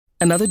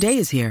Another day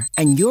is here,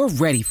 and you're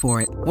ready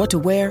for it. What to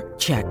wear?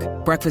 Check.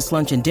 Breakfast,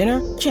 lunch, and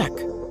dinner? Check.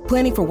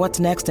 Planning for what's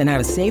next and how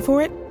to save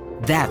for it?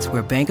 That's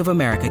where Bank of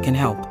America can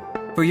help.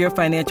 For your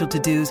financial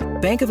to-dos,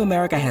 Bank of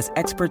America has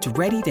experts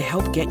ready to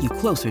help get you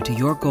closer to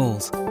your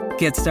goals.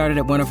 Get started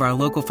at one of our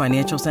local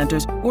financial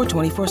centers or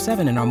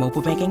 24/7 in our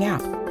mobile banking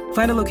app.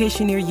 Find a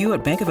location near you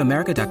at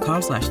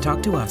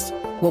bankofamerica.com/talktous.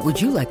 What would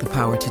you like the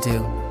power to do?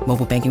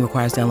 Mobile banking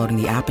requires downloading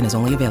the app and is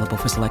only available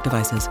for select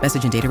devices.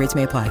 Message and data rates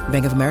may apply.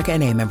 Bank of America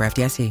N.A., member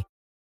FDIC.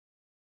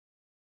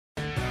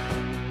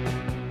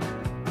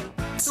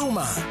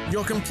 Toolmart,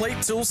 your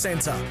complete tool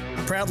centre.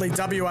 Proudly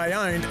WA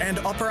owned and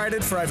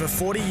operated for over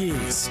 40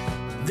 years.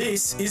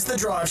 This is The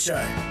Drive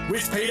Show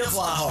with Peter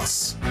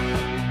Vlahos.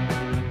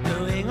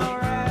 Doing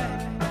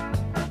alright.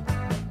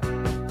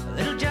 A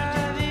little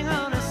driving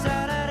on a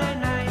Saturday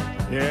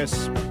night.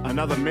 Yes,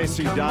 another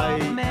messy day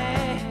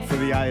for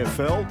the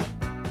AFL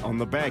on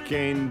the back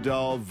end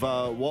of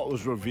what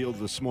was revealed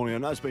this morning. I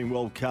know it's been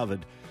well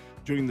covered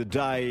during the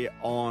day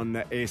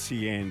on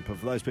SEN. But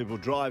for those people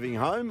driving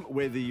home,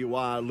 whether you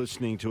are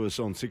listening to us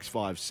on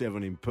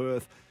 657 in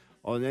Perth,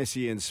 on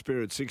SEN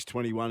Spirit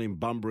 621 in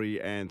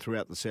Bunbury and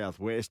throughout the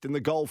southwest, in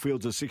the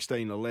Goldfields of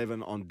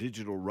 1611 on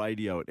digital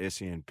radio at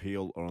SEN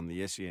Peel or on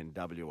the SEN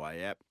WA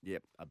app.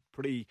 Yep, a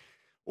pretty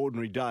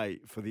ordinary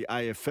day for the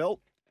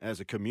AFL as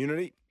a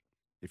community.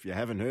 If you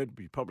haven't heard,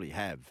 you probably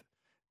have,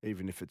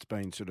 even if it's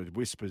been sort of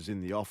whispers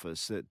in the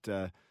office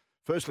that...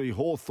 Firstly,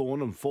 Hawthorn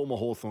and former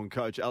Hawthorn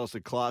coach Alistair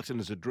Clarkson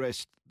has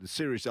addressed the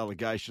serious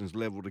allegations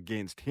levelled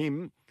against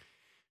him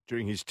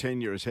during his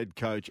tenure as head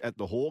coach at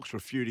the Hawks,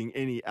 refuting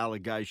any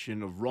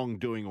allegation of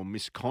wrongdoing or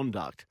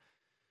misconduct.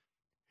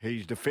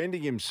 He's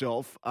defending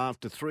himself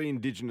after 3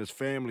 Indigenous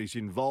families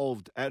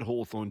involved at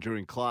Hawthorn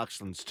during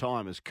Clarkson's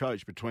time as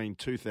coach between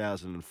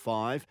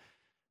 2005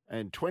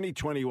 and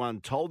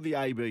 2021 told the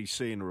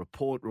ABC in a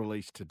report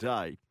released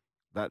today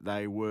that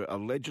they were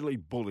allegedly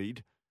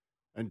bullied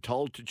and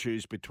told to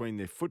choose between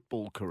their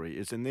football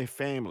careers and their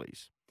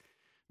families.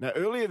 Now,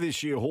 earlier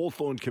this year,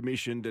 Hawthorn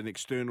commissioned an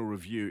external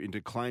review into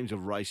claims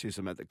of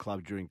racism at the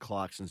club during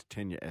Clarkson's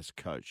tenure as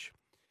coach.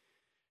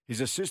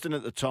 His assistant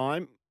at the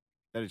time,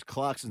 that is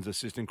Clarkson's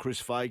assistant, Chris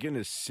Fagan,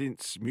 has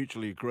since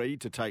mutually agreed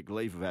to take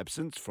leave of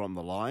absence from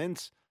the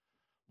Lions,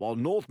 while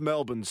North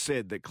Melbourne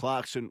said that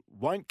Clarkson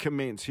won't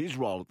commence his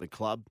role at the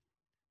club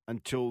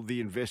until the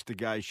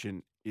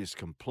investigation is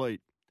complete.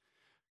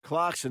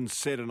 Clarkson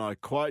said, and I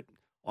quote,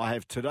 "I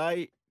have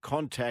today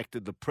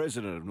contacted the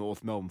president of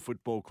North Melbourne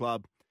Football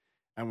Club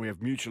and we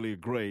have mutually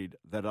agreed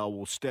that I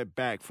will step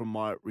back from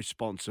my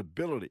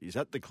responsibilities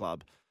at the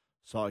club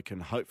so I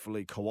can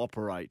hopefully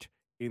cooperate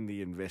in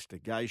the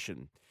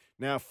investigation."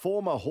 Now,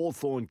 former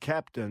Hawthorn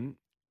captain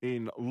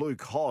in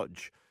Luke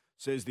Hodge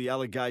says the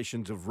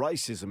allegations of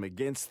racism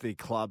against the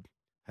club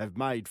have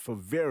made for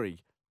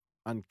very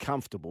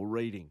uncomfortable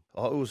reading.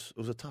 Oh, it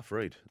was a tough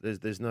read.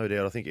 There's no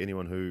doubt. I think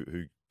anyone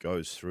who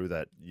goes through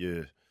that,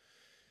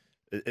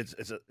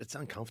 it's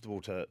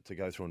uncomfortable to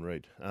go through and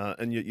read.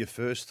 And your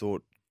first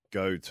thought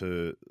go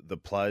to the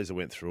players that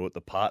went through it,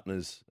 the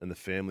partners and the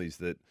families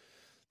that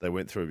they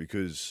went through,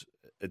 because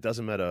it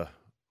doesn't matter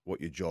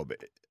what your job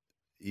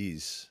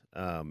is.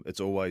 It's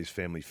always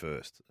family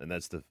first, and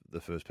that's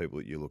the first people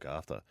that you look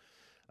after.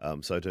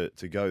 So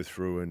to go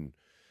through and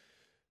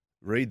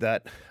read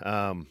that,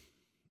 and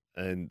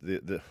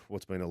the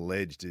what's been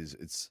alleged is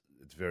it's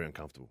very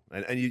uncomfortable,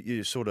 and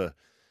you sort of.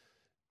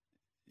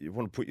 You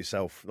want to put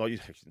yourself,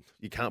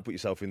 you can't put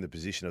yourself in the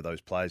position of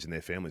those players and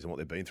their families and what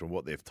they've been through and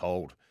what they've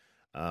told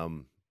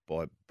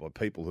by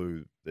people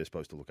who they're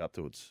supposed to look up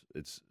to.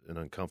 It's an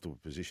uncomfortable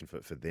position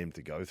for them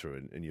to go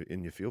through, and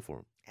you feel for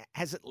them.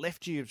 Has it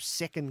left you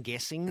second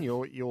guessing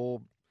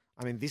your?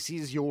 I mean, this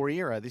is your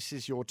era. This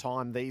is your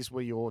time. These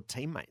were your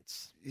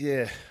teammates.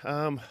 Yeah.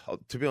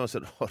 To be honest,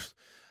 I've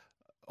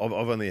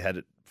only had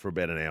it for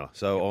about an hour,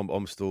 so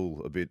I'm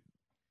still a bit.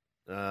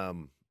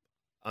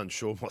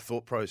 Unsure of my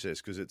thought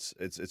process, because it's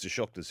a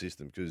shock to the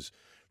system, because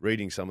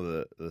reading some of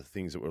the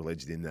things that were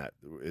alleged in that,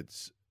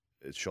 it's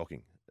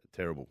shocking,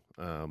 terrible.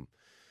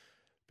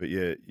 But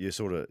yeah, you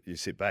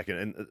sit back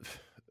and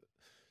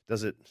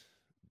does it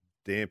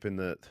dampen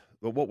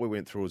what we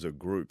went through as a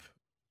group?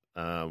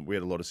 We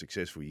had a lot of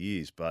successful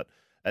years, but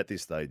at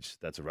this stage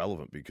that's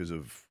irrelevant because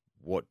of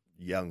what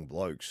young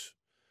blokes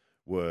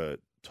were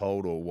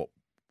told or what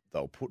they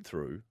were put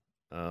through.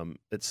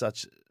 It's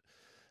such.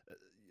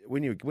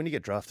 When you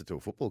get drafted to a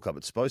football club,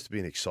 it's supposed to be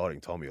an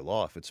exciting time of your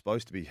life. It's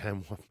supposed to be,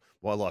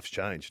 my life's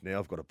changed. Now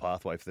I've got a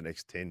pathway for the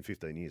next 10,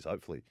 15 years,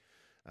 hopefully.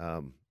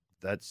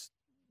 That's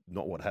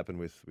not what happened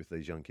with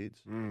these young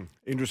kids.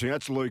 Interesting.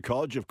 That's Luke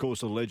Hodge, of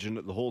course, a legend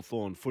at the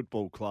Hawthorn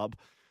Football Club.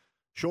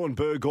 Sean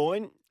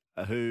Burgoyne,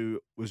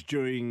 who was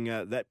during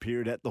that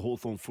period at the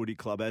Hawthorn Footy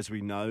Club, as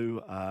we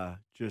know,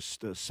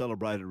 just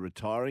celebrated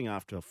retiring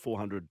after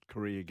 400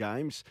 career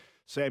games.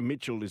 Sam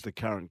Mitchell is the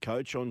current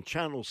coach. On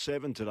Channel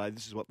 7 today,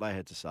 this is what they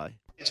had to say.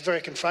 It's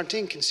very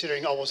confronting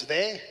considering I was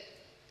there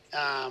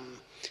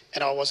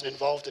and I wasn't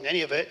involved in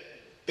any of it,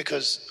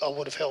 because I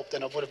would have helped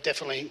and I would have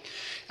definitely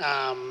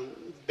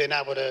been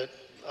able to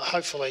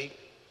hopefully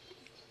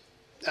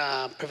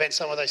prevent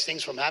some of those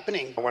things from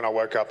happening. When I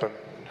woke up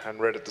and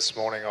read it this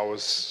morning, I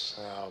was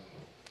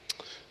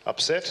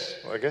upset,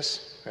 I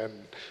guess, and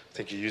I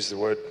think you used the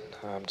word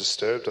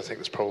disturbed. I think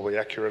it's probably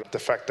accurate. The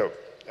fact that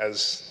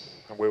as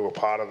we were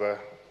part of the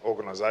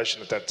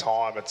organisation at that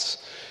time,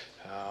 it's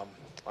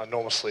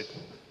enormously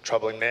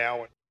troubling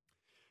now.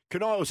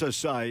 Can I also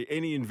say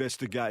any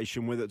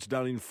investigation, whether it's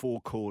done in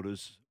Four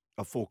Corners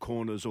or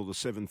the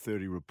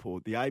 7:30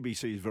 report, the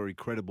ABC is very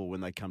credible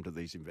when they come to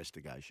these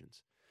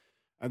investigations.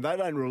 And they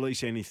don't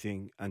release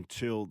anything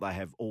until they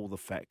have all the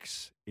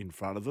facts in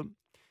front of them.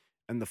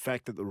 And the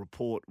fact that the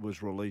report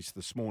was released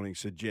this morning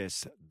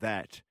suggests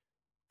that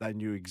they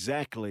knew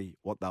exactly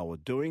what they were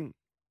doing.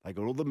 They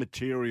got all the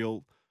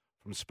material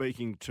from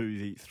speaking to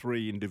the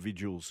 3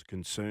 individuals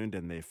concerned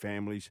and their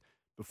families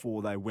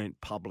before they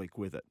went public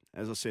with it.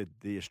 As I said,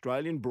 the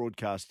Australian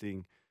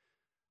Broadcasting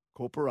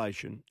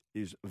Corporation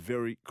is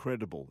very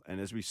credible. And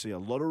as we see, a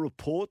lot of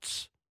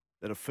reports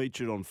that are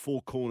featured on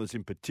Four Corners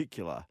in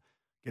particular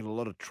get a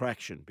lot of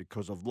traction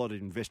because a lot of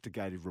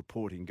investigative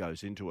reporting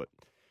goes into it.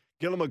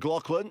 Gillon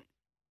McLachlan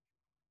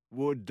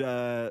would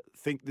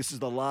think this is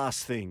the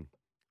last thing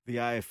the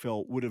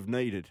AFL would have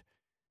needed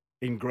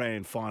in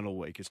grand final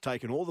week. It's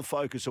taken all the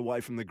focus away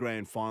from the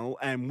grand final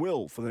and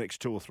will for the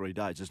next 2 or 3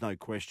 days, there's no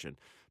question.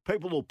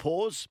 People will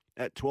pause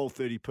at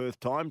 12:30 Perth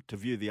time to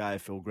view the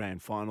AFL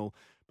grand final,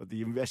 but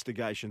the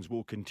investigations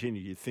will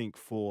continue, you think,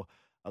 for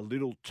a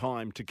little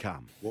time to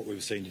come. What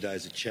we've seen today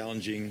is a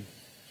challenging,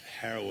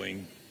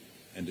 harrowing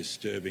and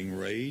disturbing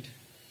read.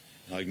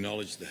 I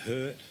acknowledge the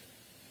hurt,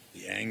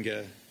 the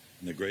anger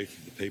and the grief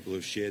of the people who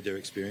have shared their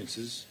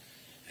experiences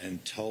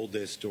and told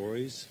their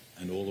stories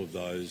and all of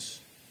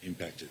those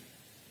impacted.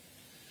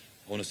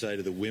 I want to say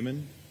to the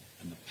women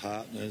and the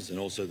partners and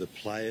also the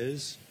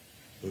players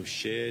who have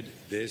shared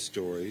their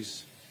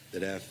stories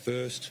that our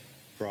first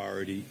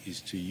priority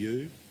is to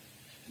you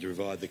and to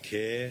provide the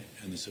care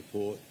and the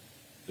support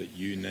that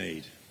you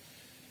need.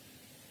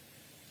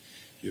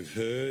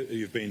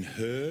 You've been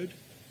heard,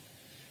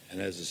 and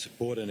as a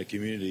support and a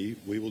community,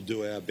 we will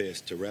do our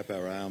best to wrap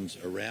our arms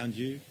around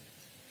you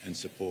and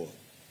support.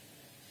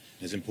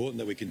 It's important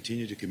that we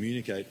continue to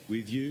communicate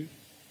with you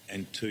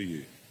and to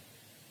you.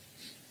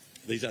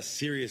 These are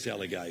serious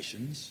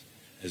allegations.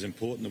 It's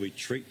important that we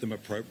treat them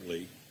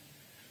appropriately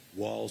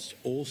whilst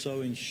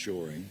also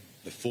ensuring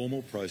the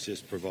formal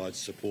process provides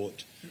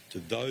support to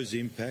those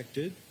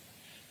impacted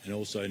and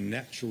also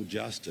natural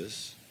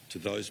justice to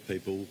those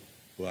people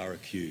who are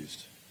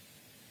accused.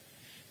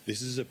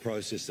 This is a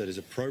process that is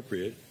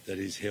appropriate, that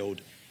is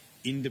held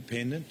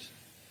independent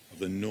of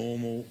the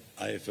normal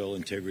AFL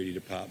Integrity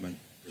Department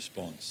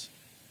response.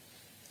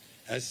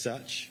 As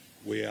such,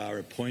 we are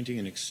appointing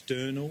an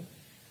external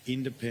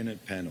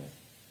independent panel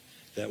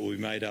that will be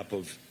made up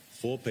of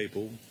 4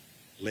 people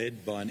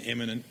led by an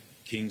eminent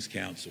King's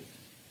Counsel.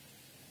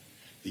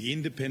 The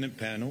independent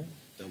panel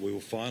that we will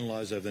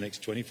finalise over the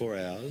next 24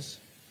 hours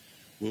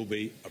will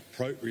be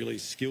appropriately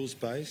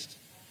skills-based,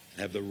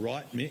 have the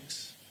right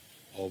mix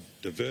of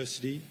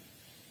diversity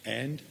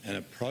and an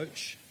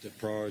approach that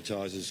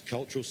prioritises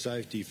cultural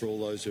safety for all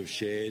those who have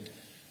shared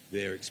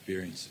their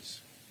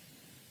experiences.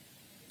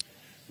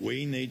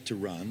 We need to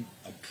run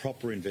a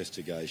proper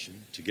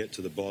investigation to get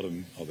to the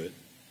bottom of it,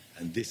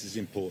 and this is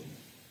important.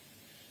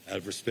 Out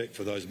of respect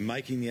for those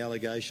making the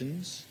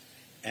allegations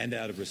and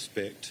out of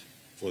respect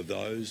for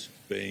those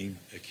being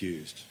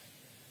accused.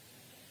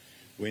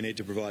 We need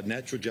to provide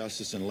natural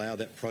justice and allow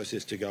that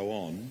process to go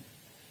on,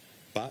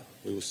 but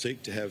we will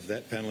seek to have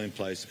that panel in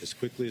place as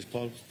quickly as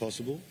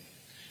possible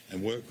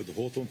and work with the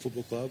Hawthorn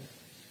Football Club,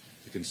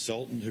 the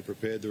consultant who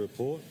prepared the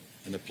report,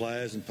 and the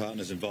players and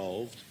partners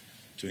involved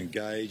to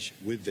engage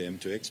with them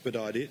to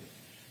expedite it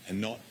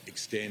and not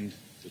extend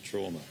the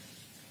trauma.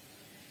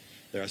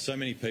 There are so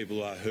many people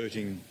who are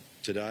hurting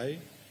today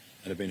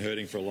and have been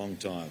hurting for a long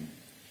time.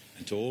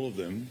 And to all of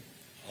them,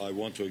 I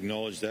want to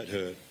acknowledge that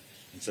hurt.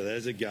 And so that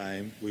as a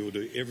game, we will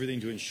do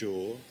everything to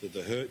ensure that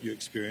the hurt you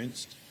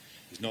experienced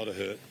is not a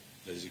hurt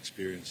that is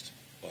experienced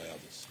by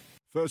others.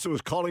 First it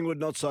was Collingwood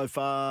not so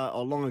far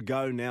long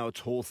ago, now it's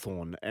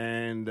Hawthorn.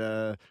 And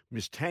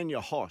Ms Tanya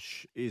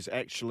Hosh is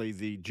actually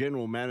the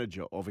General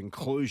Manager of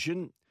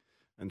Inclusion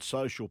and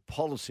Social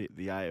Policy at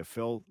the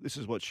AFL. This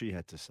is what she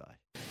had to say.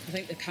 I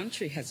think the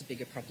country has a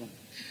bigger problem.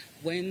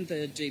 When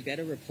the Do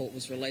Better report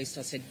was released,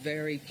 I said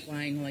very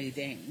plainly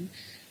then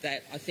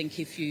that I think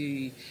if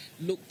you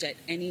looked at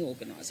any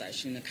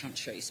organisation in the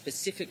country,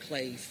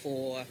 specifically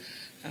for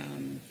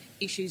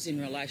issues in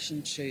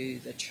relation to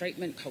the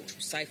treatment,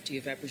 cultural safety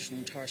of Aboriginal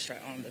and Torres Strait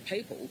Islander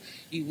people,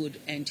 you would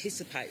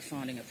anticipate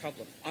finding a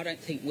problem. I don't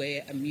think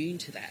we're immune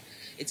to that.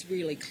 It's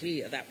really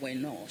clear that we're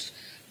not.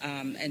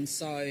 And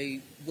so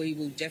we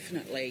will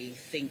definitely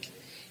think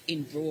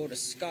in broader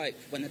scope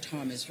when the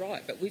time is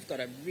right. But we've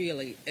got a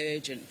really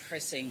urgent,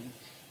 pressing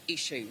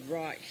issue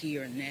right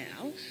here and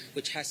now,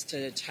 which has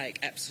to take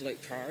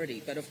absolute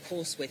priority. But of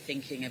course we're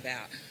thinking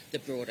about the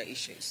broader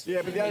issues.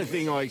 Yeah, but the only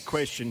thing I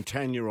question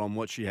Tanya on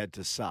what she had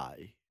to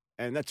say,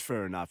 and that's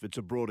fair enough, it's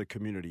a broader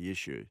community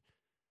issue.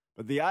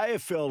 But the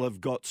AFL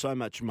have got so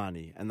much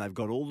money and they've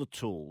got all the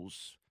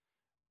tools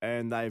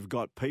and they've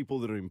got people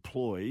that are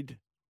employed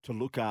to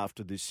look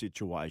after this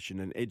situation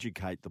and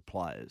educate the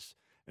players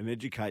and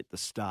educate the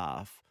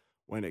staff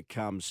when it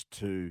comes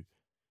to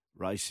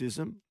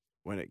racism,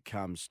 when it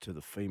comes to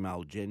the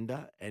female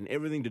gender and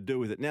everything to do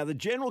with it. Now, the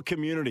general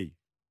community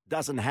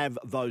doesn't have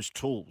those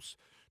tools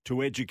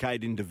to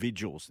educate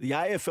individuals. The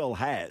AFL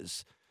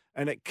has,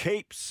 and it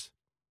keeps,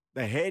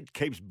 the head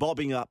keeps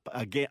bobbing up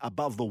again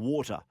above the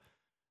water.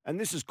 And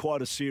this is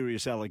quite a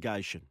serious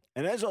allegation.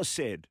 And as I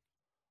said,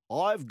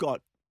 I've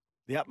got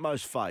the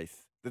utmost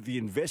faith that the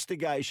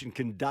investigation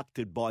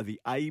conducted by the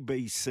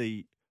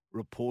ABC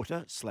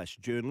reporter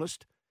 /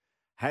 journalist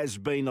has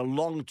been a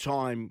long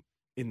time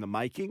in the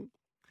making,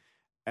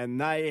 and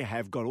they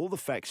have got all the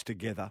facts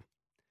together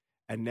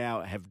and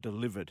now have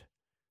delivered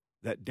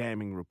that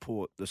damning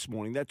report this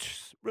morning.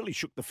 That's really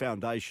shook the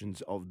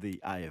foundations of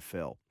the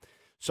AFL.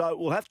 So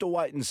we'll have to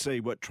wait and see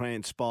what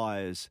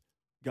transpires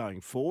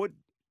going forward,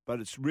 but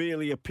it's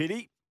really a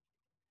pity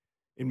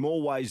in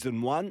more ways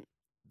than one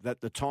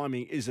that the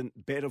timing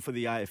isn't better for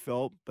the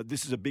AFL, but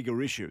this is a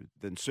bigger issue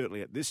than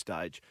certainly at this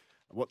stage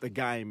what the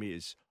game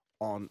is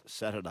on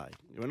Saturday.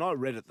 When I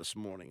read it this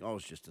morning, I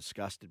was just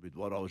disgusted with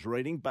what I was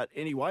reading. But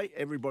anyway,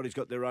 everybody's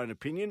got their own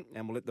opinion,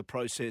 and we'll let the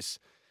process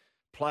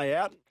play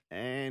out.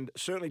 And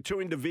certainly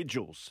two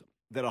individuals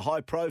that are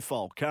high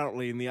profile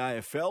currently in the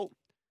AFL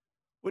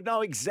would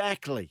know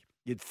exactly,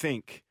 you'd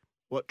think,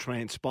 what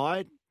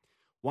transpired.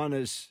 One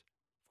has,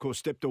 of course,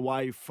 stepped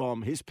away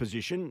from his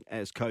position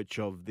as coach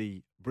of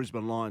the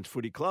Brisbane Lions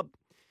Footy Club.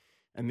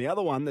 And the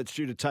other one that's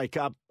due to take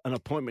up an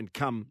appointment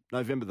come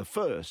November the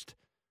 1st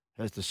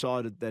has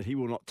decided that he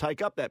will not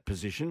take up that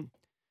position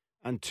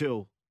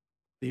until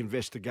the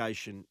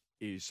investigation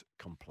is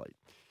complete.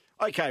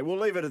 Okay, we'll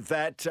leave it at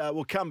that.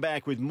 We'll come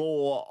back with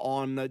more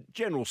on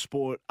general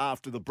sport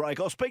after the break.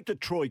 I'll speak to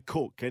Troy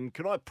Cook, and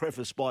can I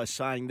preface by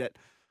saying that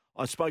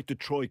I spoke to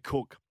Troy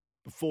Cook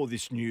before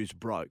this news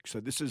broke. So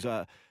this is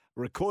a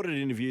recorded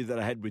interview that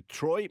I had with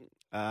Troy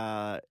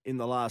in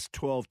the last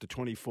 12 to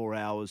 24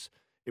 hours.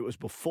 It was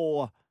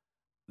before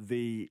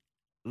the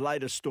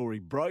latest story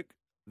broke.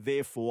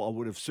 Therefore, I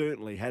would have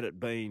certainly, had it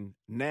been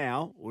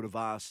now, would have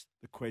asked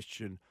the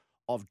question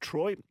of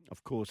Troy,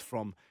 of course,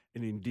 from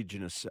an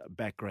Indigenous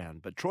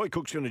background. But Troy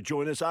Cook's going to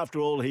join us. After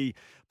all, he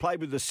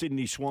played with the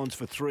Sydney Swans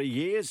for 3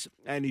 years,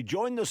 and he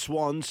joined the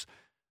Swans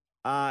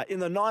in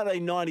the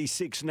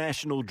 1996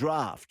 National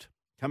Draft,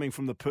 coming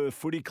from the Perth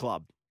Footy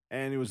Club.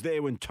 And he was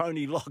there when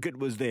Tony Lockett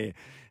was there,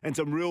 and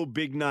some real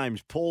big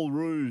names, Paul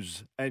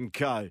Roos and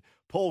co,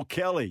 Paul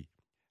Kelly,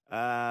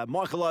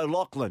 Michael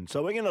O'Loughlin.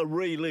 So we're going to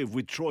relive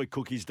with Troy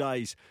Cook his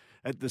days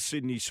at the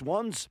Sydney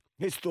Swans,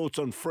 his thoughts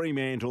on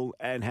Fremantle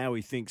and how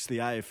he thinks the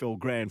AFL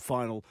Grand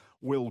Final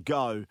will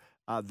go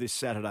this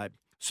Saturday.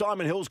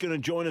 Simon Hill's going to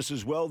join us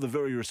as well, the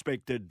very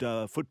respected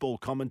football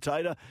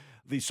commentator.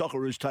 The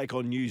Socceroos take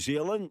on New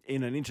Zealand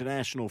in an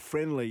international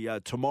friendly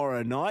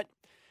tomorrow night,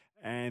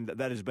 and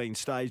that has been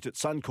staged at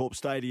Suncorp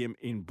Stadium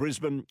in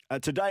Brisbane.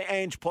 Today,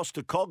 Ange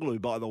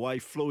Postecoglou, by the way,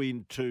 flew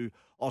into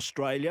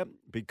Australia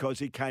because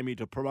he came here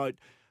to promote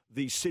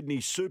the Sydney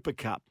Super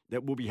Cup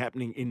that will be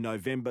happening in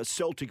November.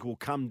 Celtic will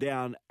come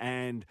down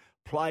and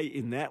play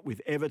in that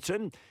with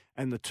Everton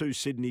and the two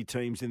Sydney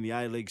teams in the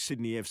A-League,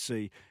 Sydney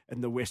FC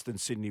and the Western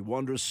Sydney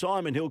Wanderers.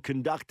 Simon Hill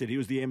conducted, he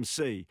was the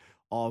MC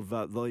of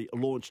the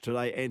launch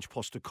today. Ange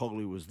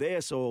Postecoglou was there,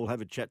 so we'll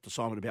have a chat to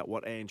Simon about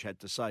what Ange had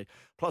to say,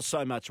 plus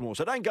so much more.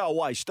 So don't go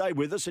away, stay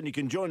with us, and you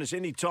can join us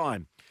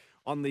anytime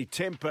on the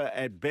Temper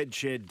at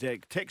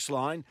Bedshed text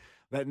line.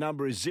 That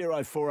number is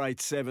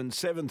 0487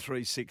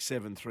 736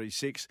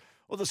 736,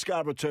 or the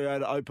Scarborough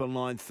Toyota open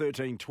line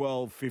 13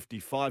 12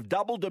 55.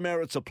 Double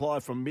demerits apply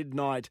from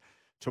midnight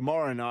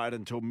tomorrow night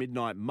until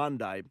midnight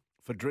Monday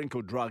for drink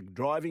or drug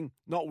driving,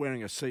 not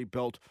wearing a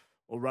seatbelt,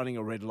 or running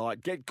a red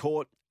light. Get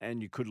caught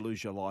and you could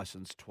lose your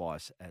licence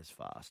twice as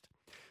fast.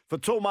 For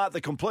Toolmart,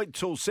 the complete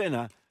tool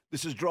centre,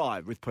 this is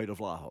Drive with Peter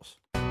Vlahos.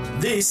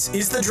 This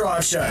is The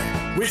Drive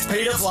Show with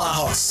Peter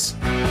Vlahos.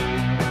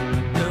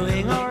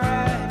 Doing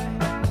alright.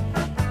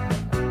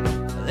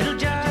 A little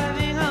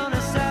driving on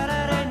a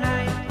Saturday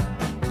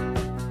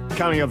night.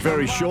 Coming up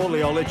very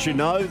shortly, I'll let you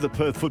know the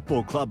Perth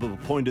Football Club have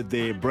appointed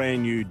their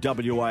brand new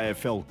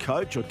WAFL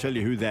coach. I'll tell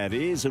you who that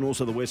is. And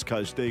also the West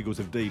Coast Eagles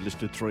have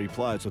delisted 3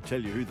 players. I'll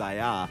tell you who they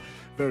are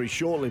very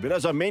shortly. But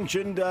as I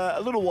mentioned a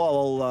little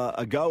while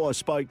ago, I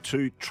spoke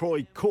to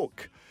Troy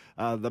Cook,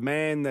 the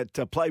man that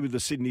played with the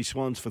Sydney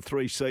Swans for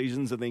 3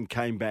 seasons and then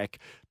came back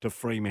to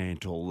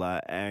Fremantle.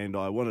 And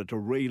I wanted to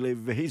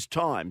relive his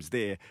times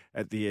there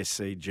at the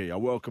SCG. I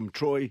welcome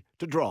Troy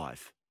to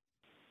Drive.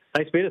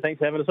 Thanks, Peter. Thanks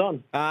for having us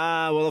on.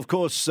 Well, of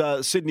course,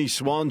 Sydney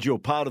Swans, you're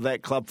part of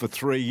that club for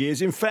 3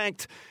 years. In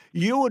fact,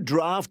 you were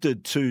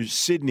drafted to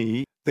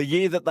Sydney the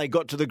year that they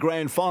got to the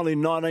grand final in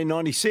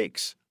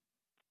 1996.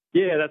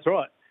 Yeah, that's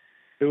right.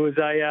 It was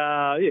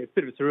a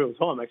bit of a surreal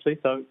time, actually.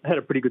 So I had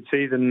a pretty good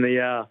season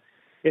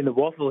in the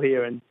Waffle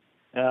here. And,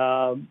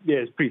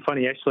 it's pretty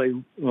funny,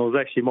 actually. Well, it was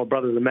actually my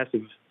brother's a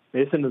massive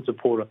Essendon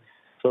supporter.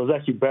 So I was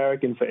actually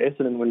barracking for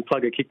Essendon when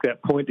Plugger kicked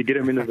that point to get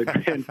him into the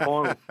grand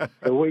final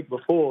a week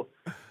before.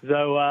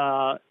 So,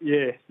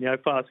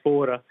 fast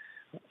forward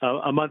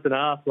a month and a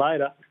half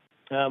later,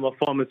 I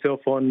find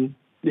myself on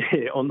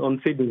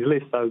Sydney's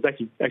list. So it was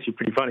actually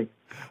pretty funny.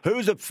 Who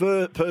was the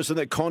first person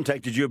that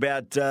contacted you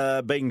about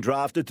being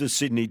drafted to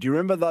Sydney? Do you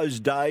remember those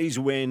days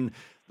when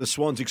the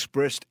Swans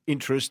expressed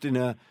interest in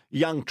a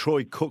young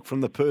Troy Cook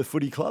from the Perth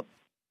Footy Club?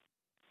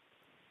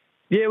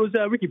 Yeah, it was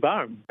Ricky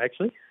Barham,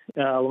 actually,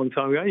 a long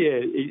time ago. Yeah,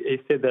 he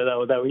said that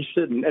they were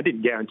interested, and I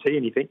didn't guarantee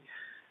anything.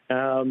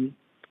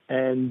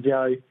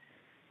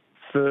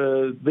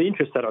 For the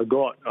interest that I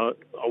got, I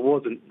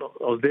was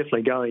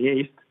definitely going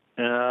east,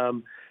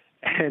 and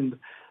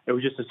it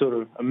was just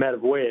a matter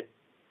of where.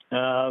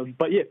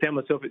 But yeah, found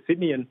myself at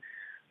Sydney, and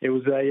it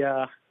was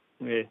a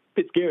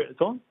bit scary at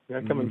the time.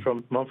 I'm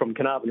from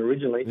Carnarvon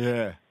originally,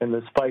 and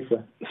the space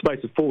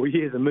of 4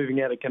 years and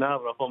moving out of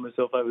Carnarvon, I found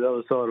myself over the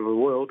other side of the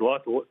world. I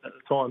thought at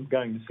the time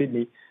going to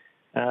Sydney,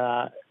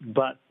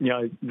 but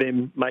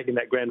them making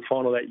that grand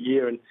final that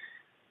year, and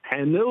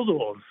it was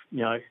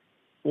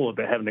all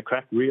about having a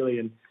crack really,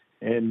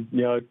 and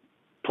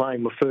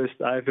playing my first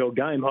AFL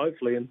game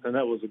hopefully, and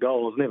that was the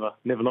goal. I was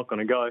never not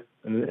going to go,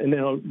 and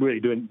then I really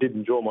did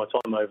enjoy my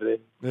time over there.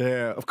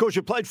 Yeah, of course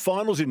you played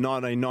finals in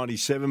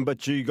 1997,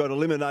 but you got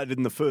eliminated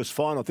in the first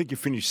final. I think you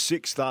finished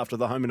sixth after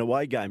the home and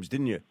away games,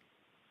 didn't you?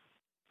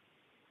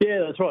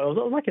 Yeah, that's right. I was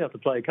lucky enough to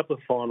play a couple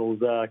of finals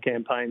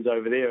campaigns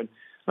over there, and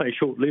only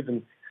short-lived.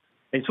 And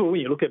so when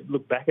you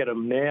look back at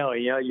them now, I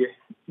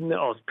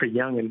was pretty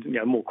young and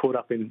more caught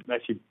up in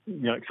actually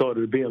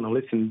excited to be on the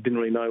list and didn't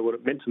really know what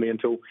it meant to me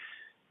until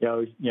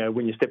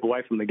when you step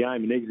away from the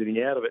game and exiting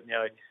out of it,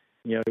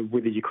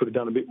 whether you could have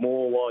done a bit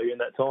more while you're in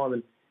that time,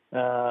 and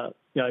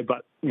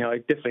but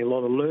definitely a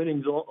lot of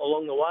learnings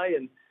along the way,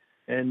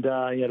 and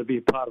to be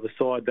a part of a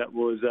side that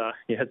was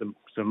had some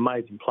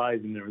amazing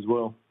players in there as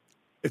well.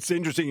 It's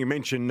interesting you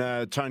mentioned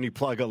Tony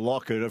Plugger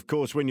Lockett. Of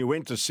course, when you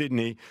went to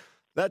Sydney,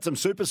 they had some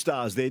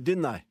superstars there,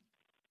 didn't they?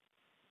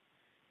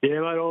 Yeah,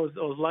 mate, I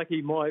was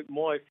lucky. My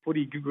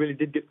footy really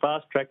did get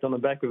fast-tracked on the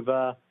back of,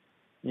 the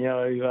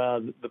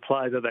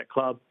players at that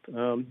club.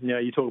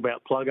 You talk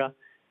about Plugger,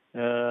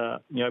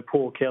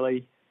 Paul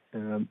Kelly,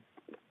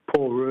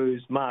 Paul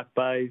Roos, Mark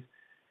Bays,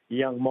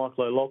 young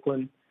Michael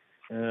O'Loughlin,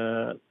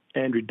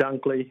 Andrew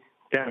Dunkley,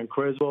 Darren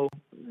Creswell,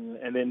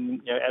 and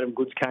then Adam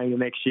Goods came the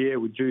next year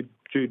with Jude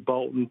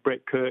Bolton,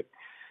 Brett Kirk.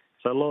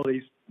 So a lot of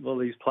these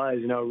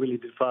players, really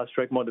did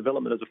fast-track my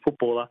development as a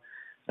footballer.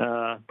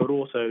 But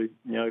also,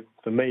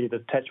 for me to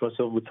attach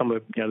myself with some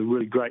of the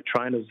really great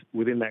trainers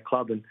within that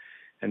club,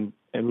 and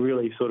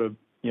really sort of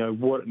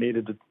what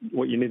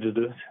you needed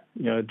to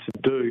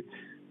do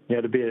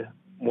to be a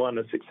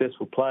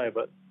successful player,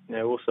 but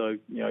also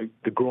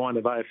the grind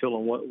of AFL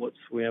and what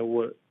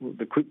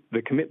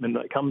the commitment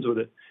that comes with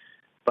it.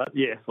 But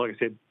yeah, like I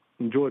said,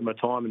 enjoyed my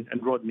time,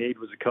 and Rod Mead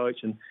was a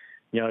coach, and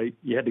you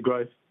had to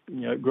grow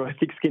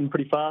thick skin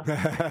pretty fast.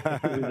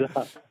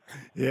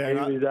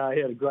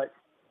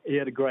 He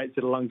had a great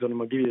set of lungs on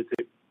him, I'll give you the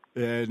tip.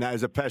 Yeah, no,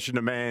 he's a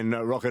passionate man,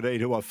 Rocket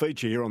Eade, who I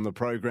feature here on the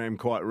program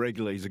quite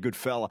regularly. He's a good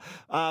fella.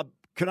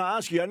 Can I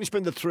ask you only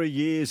spent the 3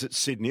 years at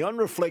Sydney. On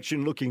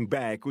reflection, looking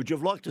back, would you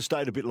have liked to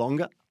stay a bit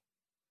longer?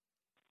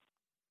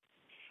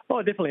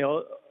 Oh, definitely.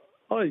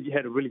 I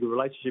had a really good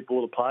relationship with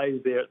all the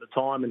players there at the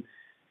time,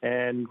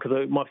 and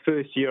because my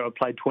first year I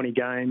played 20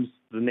 games,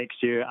 the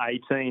next year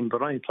 18,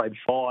 but I only played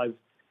 5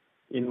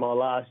 in my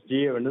last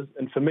year, and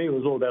for me it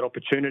was all about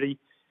opportunity.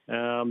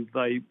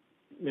 They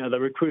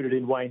recruited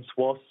in Wayne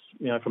Swass,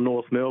 from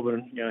North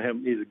Melbourne.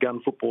 He's a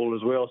gun footballer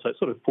as well, so it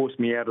sort of forced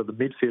me out of the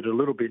midfield a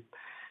little bit.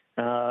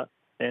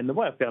 And the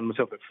way I found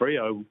myself at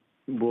Freo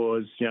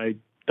was,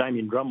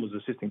 Damien Drum was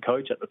assistant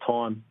coach at the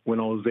time when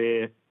I was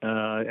there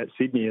at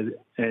Sydney,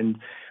 and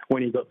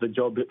when he got the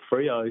job at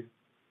Freo,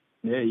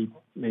 he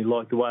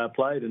liked the way I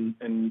played, and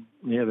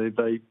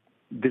they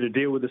did a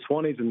deal with the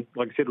Swannies, and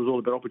like I said, it was all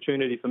about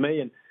opportunity for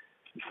me, and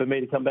for me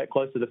to come back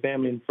close to the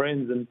family and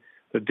friends, and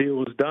the deal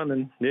was done,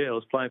 and I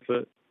was playing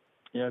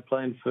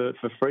for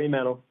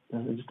Fremantle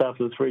just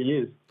after the 3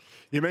 years.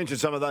 You mentioned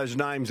some of those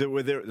names that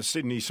were there at the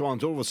Sydney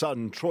Swans. All of a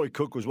sudden, Troy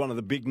Cook was one of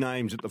the big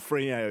names at the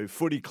Freo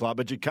Footy Club,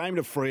 but you came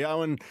to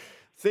Freo and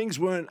things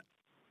weren't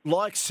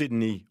like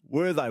Sydney,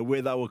 were they,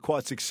 where they were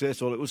quite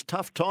successful? It was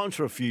tough times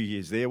for a few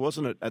years there,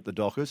 wasn't it, at the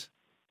Dockers?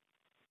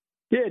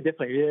 Yeah,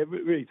 definitely. Yeah,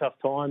 really tough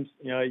times.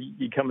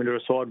 You come into a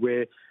side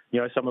where,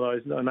 some of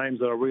those names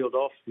that I reeled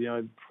off,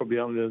 probably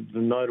only the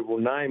notable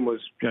name was,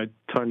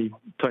 Tony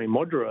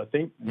Modra, I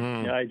think,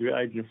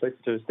 Adrian Fletcher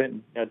to a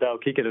extent, Dale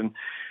Kickett, and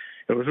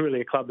it was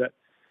really a club that,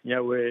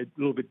 we're a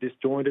little bit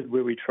disjointed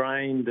where we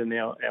trained and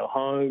our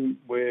home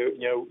where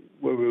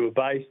we were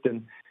based,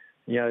 and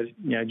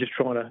just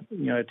trying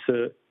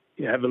to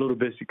have a little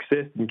bit of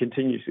success and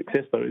continue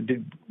success, but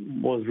it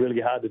was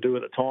really hard to do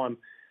at the time.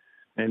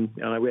 And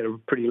we had a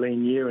pretty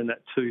lean year in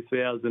that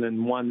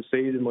 2001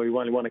 season where we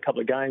only won a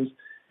couple of games.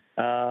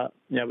 But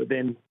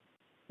then,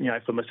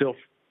 for myself,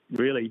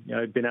 really,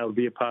 being able to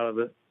be a part of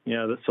the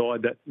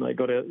side that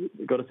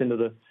got us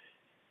into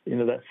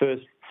that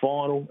first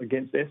final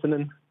against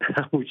Essendon,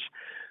 which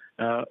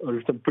I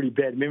have some pretty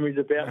bad memories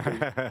about.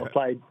 I've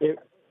played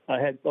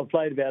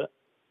about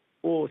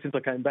since I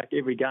came back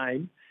every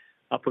game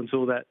up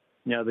until that,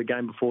 the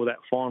game before that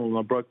final, and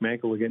I broke my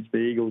ankle against the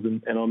Eagles,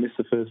 and I missed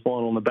the first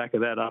final on the back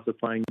of that after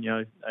playing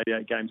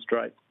 88 games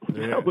straight.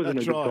 Yeah, that wasn't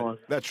that's a good right. time.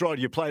 That's right.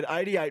 You played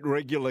 88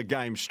 regular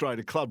games straight,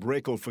 a club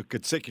record for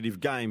consecutive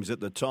games at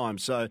the time.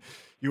 So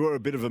you were a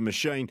bit of a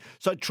machine.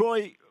 So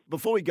Troy,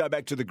 before we go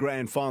back to the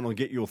grand final and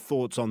get your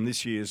thoughts on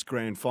this year's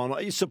grand final,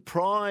 are you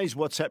surprised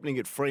what's happening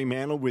at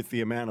Fremantle with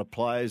the amount of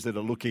players that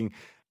are looking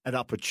at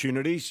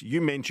opportunities?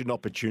 You mentioned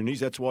opportunities.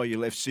 That's why you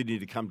left Sydney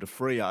to come to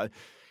Freo.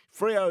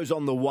 Freo's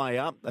on the way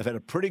up. They've had a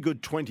pretty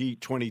good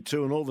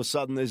 2022, and all of a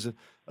sudden there's at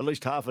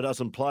least half a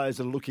dozen players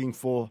that are looking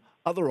for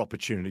other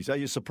opportunities. Are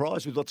you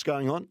surprised with what's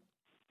going on?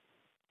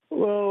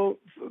 Well,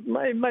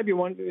 maybe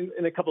one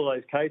in a couple of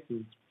those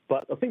cases,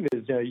 but I think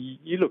there's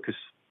you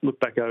look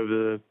back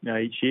over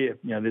each year.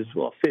 There's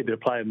a fair bit of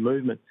player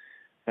movement,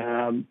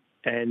 and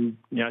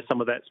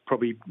some of that's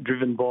probably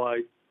driven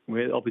by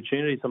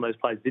opportunity. Some of those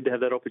players did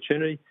have that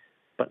opportunity,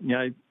 but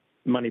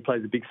money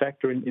plays a big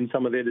factor in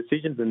some of their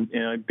decisions,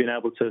 and being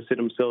able to set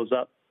themselves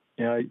up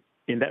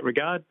in that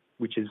regard,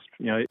 which is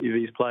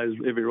these players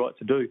every right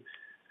to do.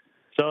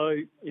 So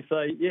if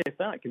they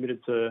aren't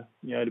committed to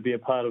to be a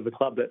part of the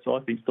club that's, I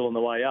think, still on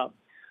the way up,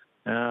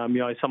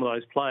 some of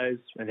those players,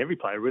 and every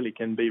player really,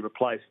 can be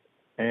replaced.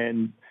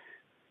 And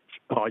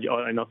I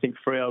think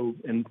Freo,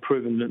 and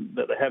proven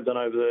that they have done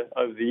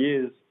over the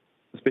years,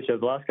 especially over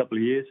the last couple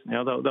of years,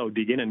 they'll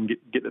dig in and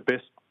get the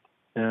best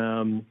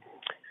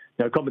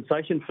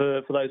compensation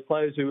for those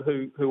players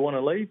who want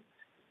to leave,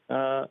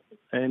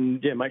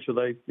 and make sure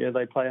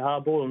they play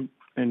hardball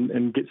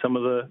and get some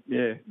of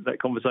that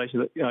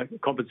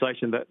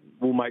compensation that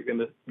will make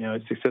them a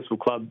successful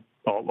club,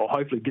 or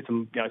hopefully get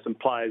some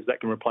players that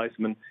can replace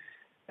them,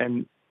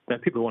 and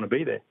people want to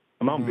be there.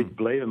 I'm a big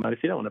believer, mate.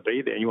 If you don't want to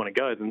be there and you want to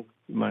go, then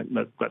mate,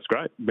 that's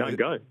great. Don't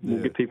go.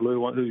 We'll get people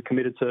who are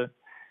committed to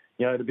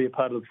to be a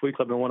part of the footy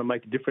club and want to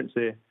make a difference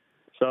there.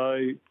 So,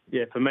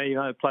 for me,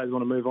 players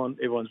want to move on.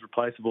 Everyone's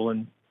replaceable,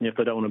 and if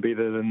they don't want to be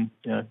there, then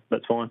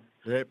that's fine.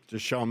 Yep,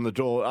 just show them the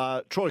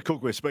door. Troy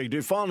Cook we're speaking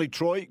to. Finally,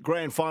 Troy,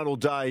 grand final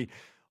day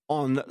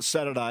on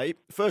Saturday.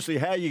 Firstly,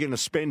 how are you going to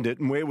spend it,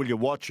 and where will you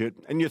watch it?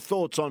 And your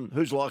thoughts on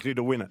who's likely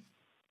to win it?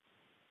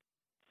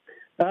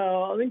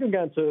 I think I'm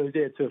going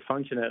to a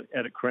function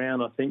at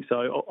Crown. I think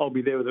so. I'll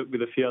be there with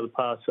a few other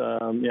past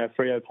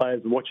Freo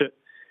players and watch it.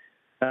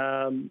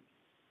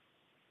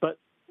 But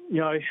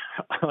I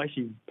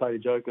actually played a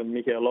joke on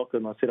Mick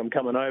O'Loughlin. I said I'm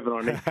coming over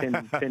and I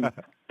need 10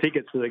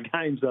 tickets to the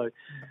game. So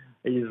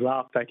he just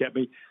laughed back at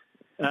me.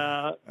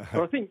 But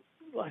I think,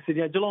 like I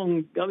said,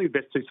 Geelong. I think the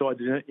best two sides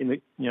in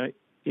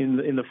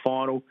the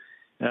final.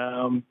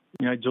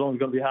 Geelong's going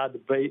to be hard to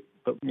beat,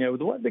 but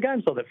with the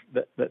games like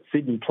that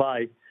Sydney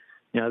play.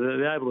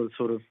 They're able to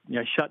sort of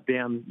shut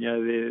down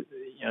the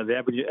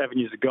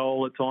avenues of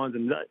goal at times,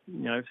 and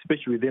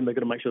especially with them, they've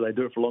got to make sure they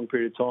do it for a long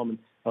period of time. And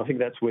I think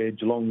that's where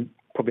Geelong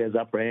probably has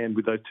the upper hand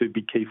with those two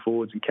big key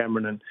forwards, and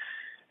Cameron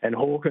and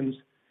Hawkins.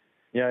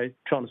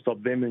 Trying to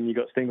stop them, and you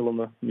got Stengel on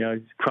the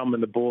Crum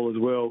and the ball as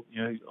well.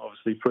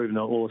 Obviously proven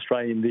All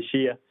Australian this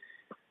year.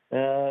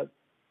 But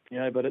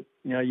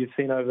you've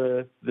seen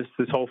over this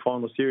whole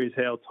final series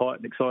how tight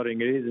and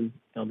exciting it is, and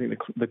I think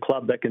the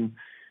club that can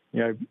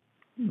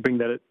bring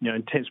that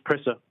intense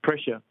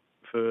pressure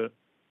for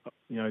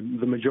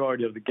the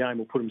majority of the game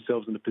will put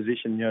themselves in a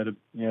position to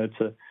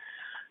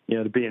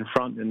be in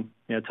front and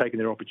taking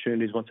their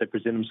opportunities once they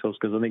present themselves,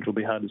 because I think it'll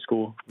be hard to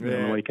score on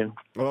the weekend.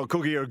 Well,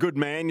 Cookie, you're a good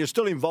man. You're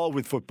still involved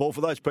with football.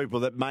 For those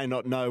people that may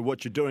not know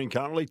what you're doing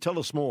currently, tell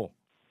us more.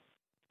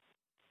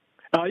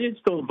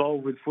 Still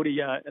involved with footy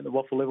at the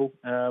Waffle level.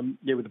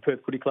 With the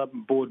Perth Footy Club,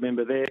 board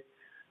member there.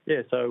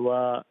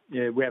 So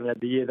we haven't had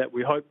the year that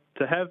we hope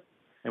to have,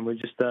 and we're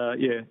just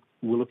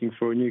we're looking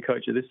for a new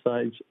coach at this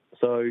stage.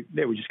 So,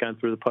 we're just going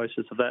through the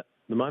process of that at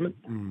the moment.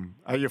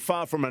 Are you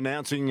far from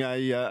announcing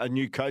a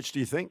new coach,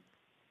 do you think?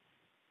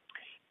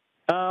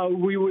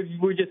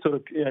 We just sort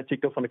of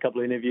ticked off on a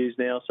couple of interviews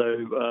now,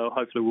 so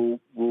hopefully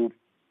we'll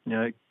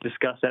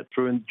discuss that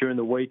during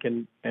the week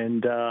and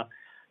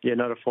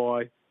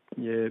notify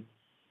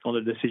on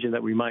the decision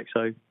that we make.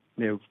 So,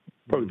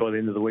 probably by the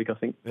end of the week, I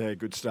think. Yeah,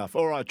 good stuff.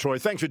 All right, Troy,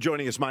 thanks for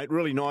joining us, mate.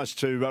 Really nice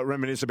to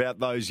reminisce about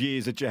those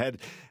years that you had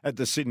at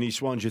the Sydney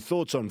Swans. Your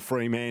thoughts on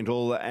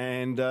Fremantle,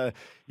 and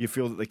you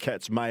feel that the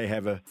Cats may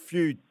have a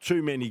few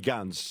too many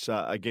guns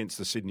against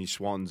the Sydney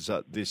Swans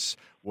this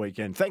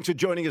weekend. Thanks for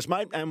joining us,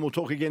 mate, and we'll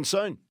talk again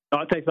soon. All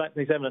right, thanks, mate.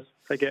 Thanks for having us.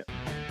 Take care.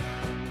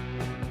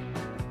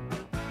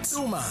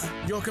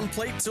 Toolmart, your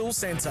complete tool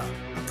centre.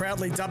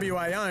 Proudly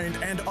WA owned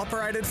and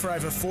operated for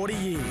over 40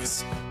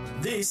 years.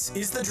 This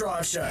is The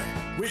Drive Show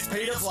with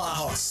Peter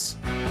Vlahos.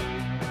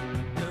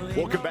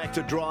 Welcome back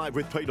to Drive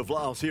with Peter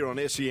Vlaus here on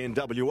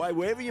SENWA.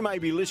 Wherever you may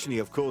be listening,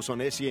 of course, on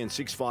SEN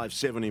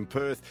 657 in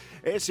Perth,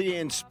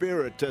 SEN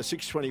Spirit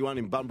 621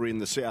 in Bunbury in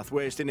the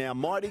southwest, in our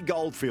mighty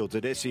Goldfields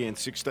at SEN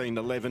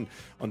 1611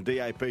 on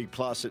DAP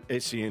Plus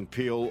at SEN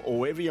Peel, or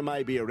wherever you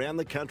may be around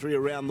the country,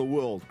 around the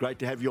world. Great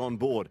to have you on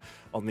board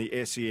on the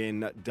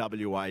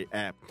SENWA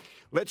app.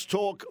 Let's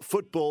talk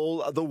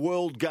football, the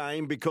World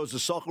Game, because the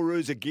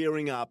Socceroos are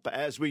gearing up,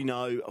 as we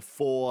know,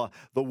 for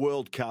the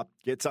World Cup.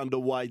 Gets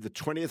underway the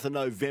 20th of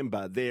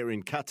November there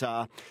in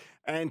Qatar.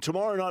 And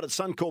tomorrow night at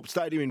Suncorp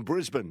Stadium in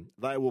Brisbane,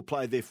 they will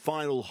play their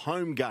final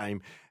home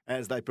game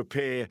as they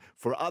prepare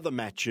for other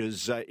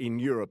matches in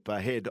Europe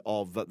ahead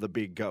of the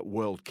big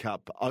World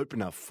Cup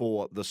opener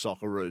for the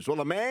Socceroos. Well,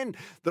 the man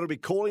that'll be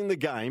calling the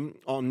game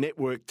on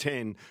Network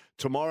 10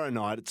 tomorrow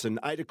night, it's an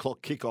 8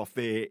 o'clock kickoff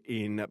there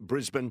in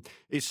Brisbane,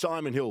 is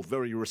Simon Hill,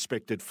 very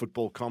respected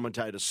football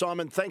commentator.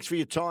 Simon, thanks for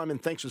your time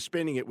and thanks for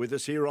spending it with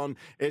us here on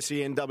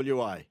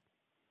SENWA.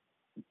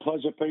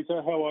 Pleasure,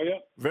 Peter. How are you?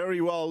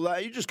 Very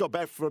well. You just got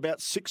back for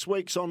about 6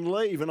 weeks on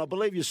leave, and I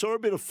believe you saw a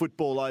bit of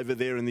football over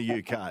there in the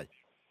UK.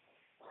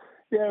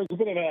 Yeah, it was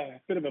a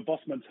bit of a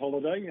busman's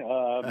holiday.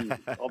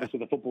 Obviously,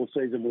 the football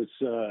season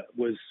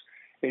was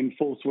in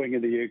full swing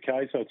in the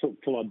UK, so I took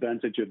full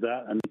advantage of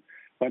that and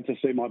went to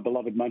see my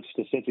beloved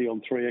Manchester City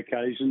on 3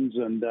 occasions,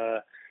 and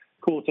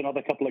caught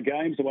another couple of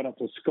games. I went up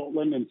to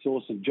Scotland and saw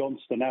St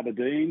Johnstone,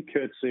 Aberdeen,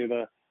 courtesy of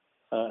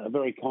a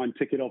very kind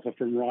ticket offer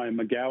from Ryan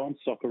McGowan,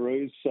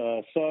 Socceroos.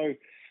 So,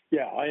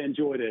 yeah, I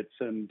enjoyed it,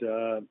 and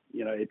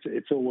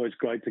it's always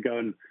great to go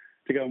and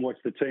watch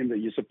the team that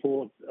you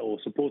support or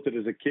supported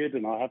as a kid,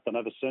 and I have done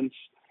ever since.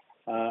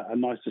 And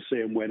nice to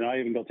see them win. I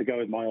even got to go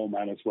with my old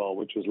man as well,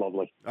 which was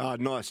lovely. Oh,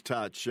 nice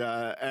touch.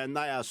 And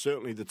they are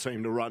certainly the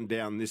team to run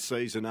down this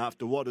season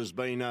after what has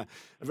been a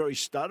very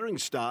stuttering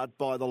start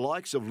by the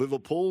likes of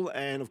Liverpool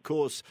and, of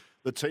course,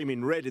 the team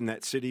in red in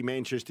that city,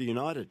 Manchester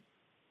United.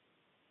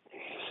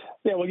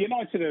 Yeah, well,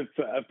 United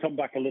have come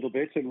back a little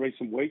bit in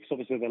recent weeks.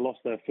 Obviously, they lost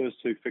their first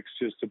 2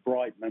 fixtures to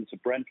Brighton and to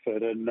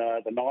Brentford, and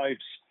the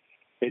knives,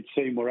 it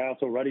seemed, were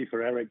out already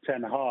for Erik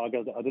ten Hag.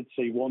 I did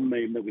see one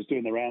meme that was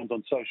doing the rounds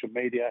on social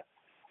media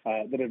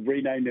that had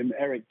renamed him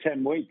Erik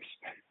 10 Weeks.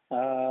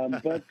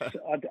 But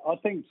I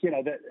think,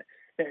 that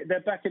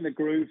they're back in the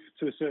groove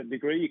to a certain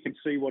degree. You can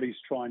see what he's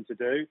trying to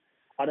do.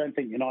 I don't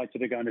think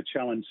United are going to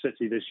challenge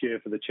City this year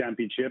for the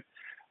championship.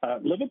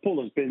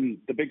 Liverpool has been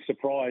the big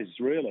surprise,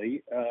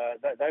 really.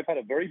 They've had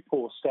a very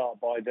poor start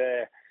by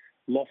their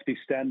lofty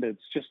standards,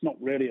 just not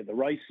really at the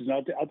races. And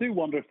I do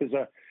wonder if there's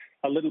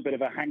a little bit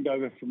of a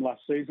hangover from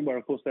last season where,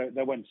 of course,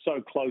 they went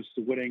so close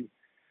to winning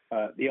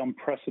the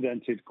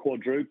unprecedented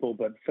quadruple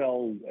but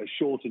fell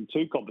short in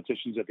 2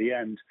 competitions at the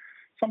end.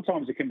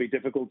 Sometimes it can be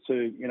difficult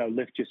to,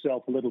 lift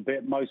yourself a little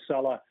bit. Mo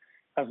Salah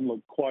hasn't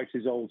looked quite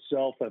his old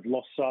self. They've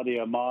lost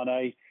Sadio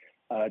Mane.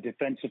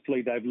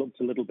 Defensively, they've looked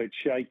a little bit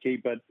shaky,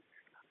 but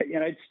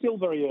it's still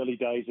very early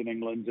days in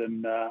England,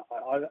 and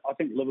I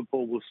think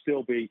Liverpool will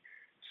still be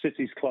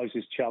City's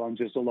closest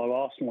challengers, although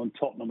Arsenal and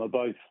Tottenham are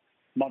both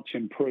much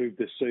improved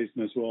this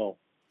season as well.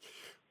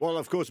 Well,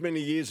 of course, many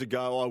years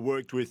ago, I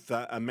worked with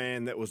a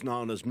man that was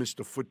known as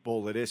Mr.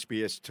 Football at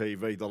SBS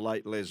TV, the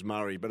late Les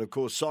Murray. But, of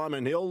course,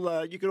 Simon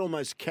Hill, you could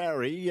almost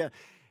carry,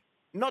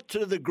 not to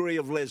the degree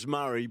of Les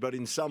Murray, but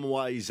in some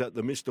ways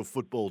the Mr.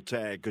 Football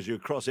tag, because you're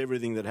across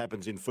everything that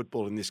happens in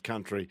football in this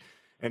country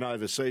and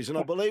overseas. And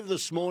I believe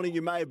this morning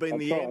you may have been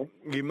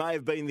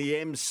the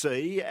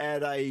MC at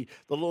the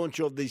launch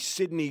of the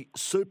Sydney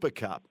Super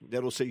Cup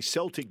that'll see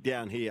Celtic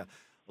down here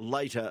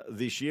later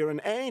this year.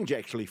 And Ange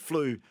actually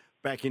flew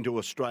back into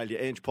Australia,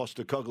 Ange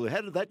Postecoglou.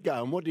 How did that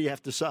go and what do you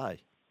have to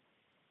say?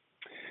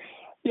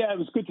 Yeah, it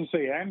was good to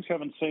see Ange.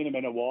 Haven't seen him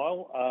in a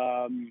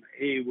while.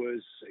 He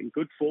was in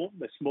good form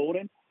this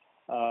morning,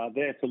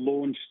 there to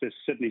launch the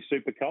Sydney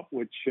Super Cup,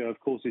 which, of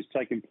course, is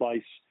taking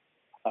place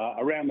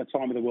around the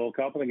time of the World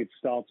Cup. I think it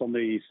starts on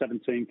the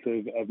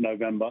 17th of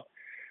November,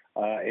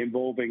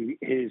 involving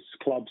his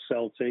club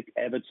Celtic,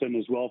 Everton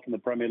as well from the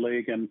Premier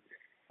League, and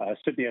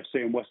Sydney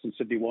FC and Western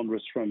Sydney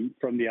Wanderers from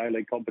the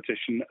A-League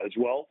competition as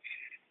well.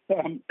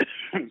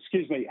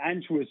 Excuse me.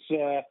 Ange was,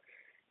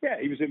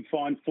 he was in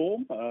fine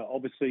form.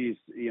 Obviously,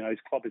 his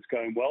club is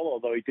going well,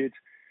 although he did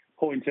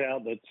point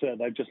out that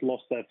they've just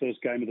lost their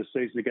first game of the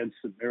season against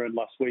St Mirren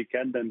last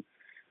weekend, and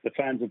the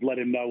fans have let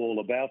him know all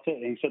about it.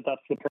 And he said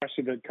that's the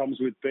pressure that comes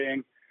with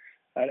being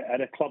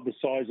at a club the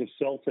size of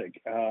Celtic.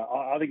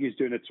 I think he's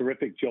doing a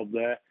terrific job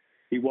there.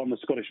 He won the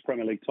Scottish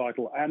Premier League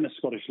title and the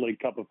Scottish League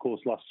Cup, of course,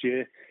 last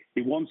year.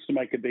 He wants to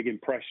make a big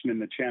impression in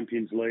the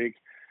Champions League.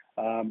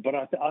 But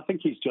I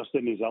think he's just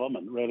in his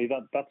element, really.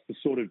 That's the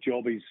sort of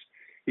job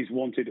he's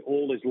wanted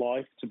all his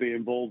life, to be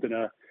involved in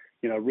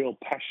a real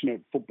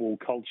passionate football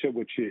culture,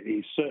 which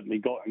he's certainly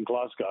got in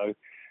Glasgow.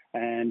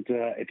 And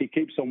if he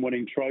keeps on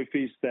winning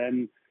trophies,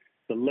 then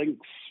the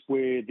links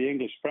with the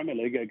English Premier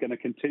League are going to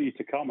continue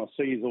to come. I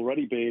see he's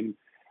already been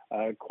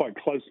quite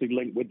closely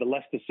linked with the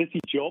Leicester City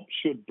job,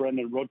 should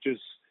Brendan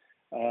Rodgers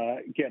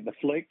get the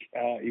flick.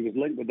 He was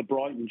linked with the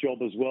Brighton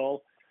job as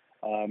well.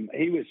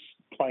 He was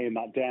playing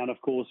that down,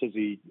 of course, as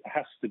he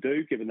has to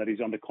do, given that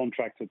he's under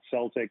contract at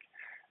Celtic,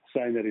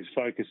 saying that his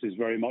focus is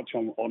very much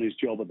on his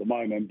job at the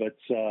moment. But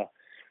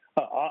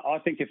I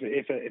think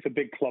if a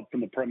big club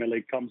from the Premier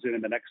League comes in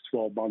the next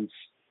 12 months,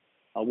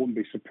 I wouldn't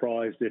be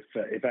surprised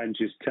if Ange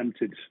is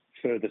tempted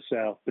further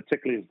south,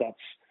 particularly as that's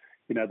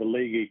the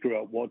league he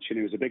grew up watching.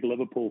 He was a big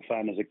Liverpool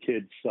fan as a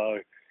kid, so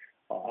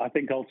I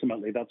think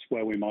ultimately that's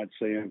where we might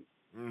see him.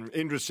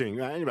 Interesting.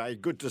 Anyway,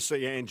 good to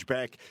see Ange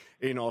back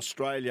in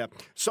Australia.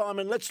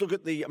 Simon, let's look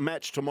at the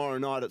match tomorrow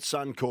night at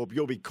Suncorp.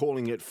 You'll be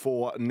calling it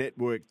for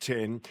Network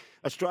 10.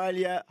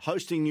 Australia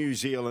hosting New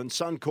Zealand,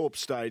 Suncorp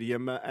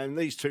Stadium, and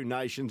these two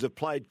nations have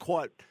played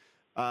quite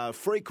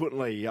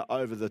frequently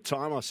over the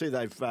time. I see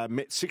they've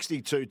met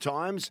 62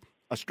 times.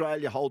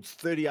 Australia holds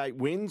 38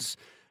 wins.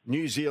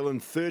 New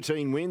Zealand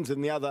 13 wins,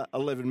 and the other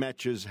 11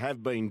 matches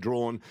have been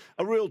drawn.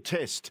 A real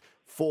test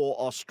for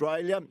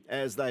Australia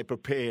as they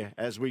prepare,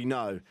 as we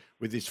know,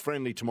 with this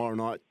friendly tomorrow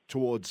night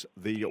towards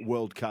the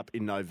World Cup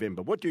in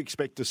November. What do you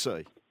expect to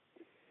see?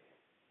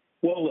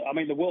 Well, I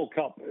mean, the World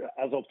Cup,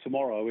 as of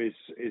tomorrow, is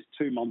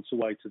 2 months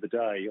away to the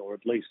day, or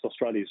at least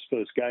Australia's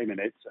first game in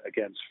it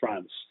against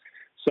France.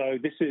 So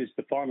this is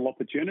the final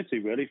opportunity,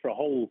 really, for a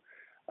whole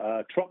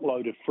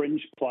truckload of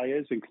fringe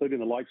players, including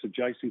the likes of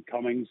Jason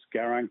Cummings,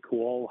 Garang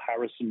Kuol,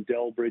 Harrison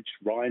Delbridge,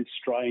 Ryan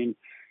Strain,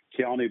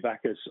 Keanu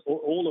Bacchus,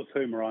 all of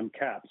whom are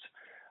uncapped,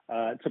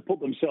 to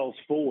put themselves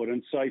forward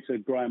and say to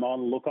Graham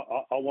Arnold, look,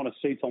 I want a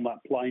seat on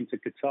that plane to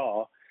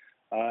Qatar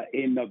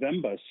in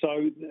November.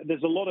 So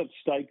there's a lot at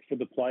stake for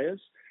the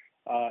players.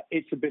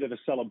 It's a bit of a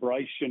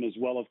celebration as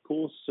well, of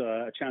course,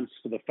 a chance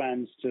for the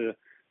fans to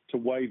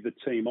wave the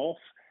team off.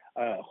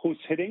 Guus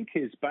Hiddink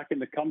is back in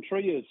the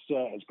country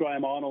as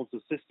Graham Arnold's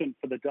assistant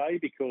for the day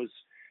because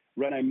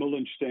René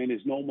Mullenstein,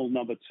 his normal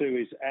number 2,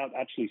 is out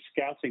actually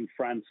scouting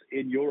France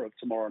in Europe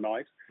tomorrow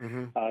night.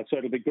 Mm-hmm. So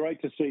it'll be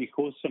great to see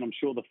Guus, and I'm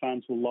sure the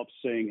fans will love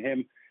seeing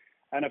him.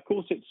 And, of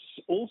course, it's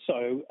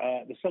also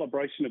the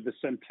celebration of the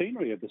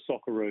centenary of the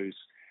Socceroos.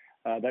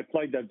 They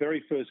played their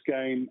very first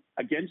game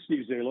against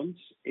New Zealand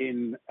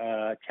in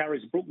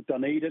Carisbrooke,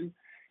 Dunedin,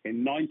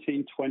 in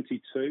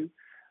 1922,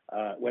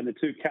 when the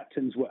two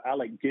captains were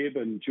Alec Gibb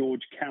and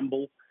George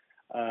Campbell.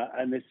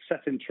 And it's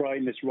set in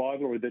train, this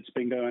rivalry that's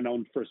been going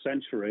on for a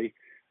century.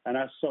 And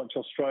as such,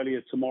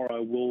 Australia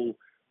tomorrow will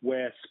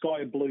wear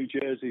sky blue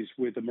jerseys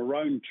with a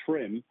maroon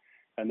trim.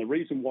 And the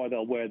reason why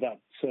they'll wear that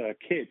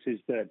kit is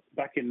that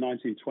back in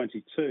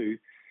 1922,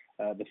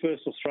 the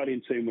first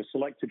Australian team was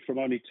selected from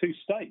only 2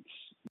 states,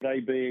 they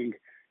being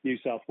New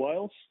South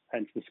Wales,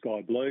 hence the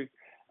sky blue,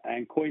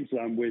 and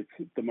Queensland with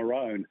the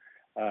maroon.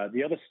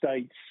 The other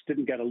states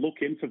didn't get a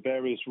look in for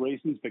various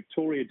reasons.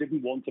 Victoria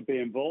didn't want to be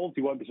involved.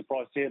 You won't be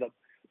surprised to hear that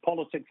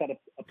politics had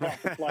a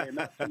part to play in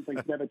that.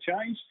 Something's never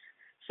changed.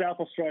 South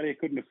Australia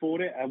couldn't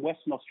afford it, and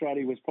Western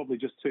Australia was probably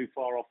just too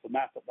far off the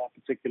map at that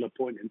particular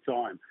point in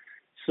time.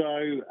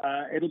 So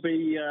it'll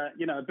be,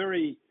 a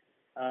very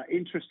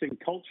interesting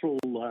cultural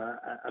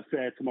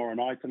affair tomorrow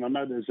night. And I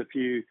know there's a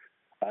few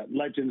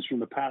legends from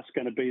the past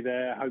going to be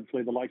there,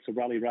 hopefully the likes of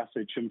Rally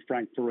Rasic and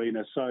Frank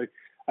Farina. So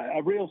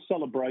a real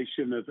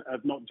celebration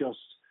of not just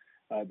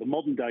the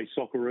modern-day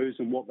Socceroos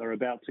and what they're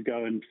about to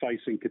go and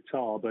face in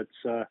Qatar,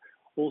 but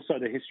also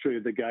the history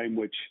of the game,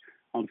 which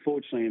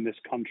unfortunately in this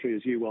country,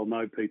 as you well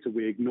know, Peter,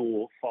 we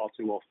ignore far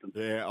too often.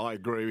 Yeah, I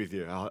agree with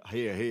you.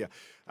 Here.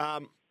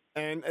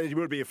 And it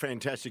will be a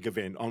fantastic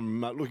event. I'm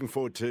looking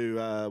forward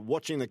to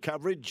watching the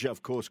coverage,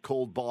 of course,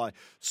 called by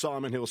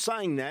Simon Hill.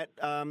 Saying that,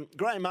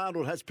 Graham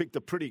Arnold has picked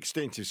a pretty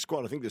extensive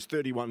squad. I think there's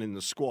 31 in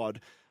the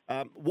squad.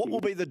 What will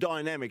be the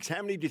dynamics?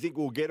 How many do you think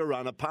will get a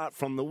run, apart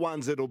from the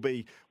ones that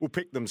will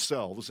pick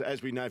themselves?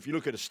 As we know, if you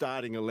look at a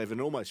starting 11,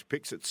 it almost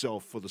picks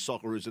itself for the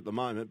Socceroos at the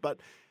moment.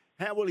 But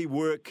how will he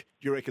work,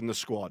 do you reckon, the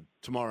squad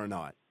tomorrow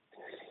night?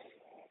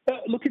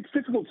 Look, it's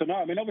difficult to know.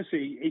 I mean,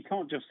 obviously, he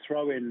can't just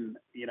throw in,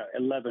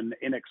 11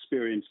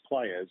 inexperienced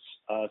players.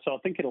 So I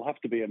think it'll have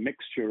to be a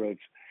mixture of,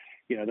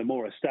 the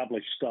more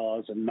established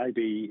stars and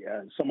maybe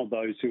some of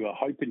those who are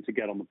hoping to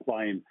get on the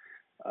plane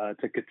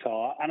to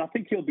Qatar. And I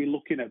think he'll be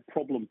looking at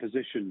problem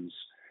positions,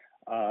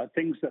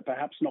 things that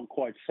perhaps not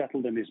quite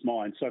settled in his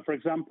mind. So, for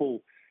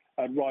example,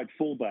 at right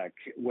fullback,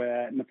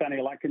 where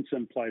Nathaniel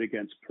Atkinson played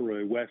against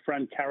Peru, where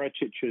Fran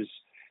Karacic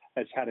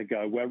has had a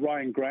go, where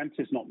Ryan Grant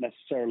is not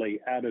necessarily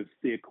out of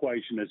the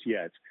equation as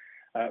yet,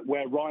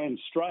 where Ryan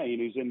Strain,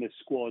 who's in this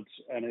squad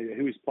and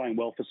who is playing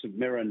well for St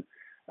Mirren,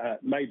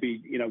 may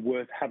be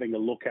worth having a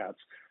look at.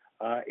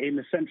 In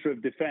the centre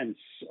of defence,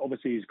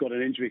 obviously he's got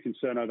an injury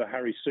concern over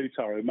Harry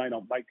Souttar, who may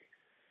not make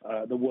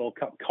the World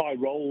Cup. Kai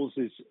Rolls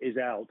is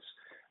out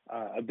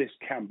of this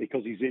camp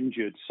because he's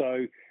injured.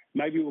 So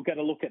maybe we'll get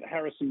a look at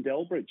Harrison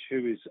Delbridge,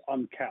 who is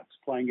uncapped,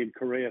 playing in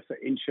Korea for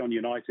Incheon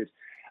United.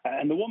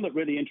 And the one that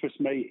really interests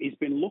me, he's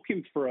been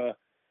looking for a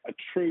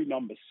true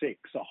number 6,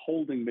 a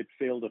holding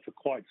midfielder for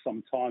quite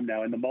some time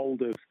now, in the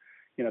mould of,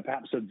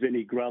 perhaps a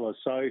Vinnie Grella.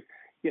 So,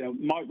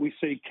 might we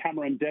see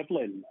Cameron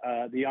Devlin,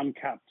 the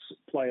uncapped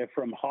player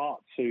from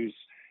Hearts, who's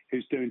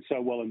doing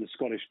so well in the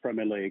Scottish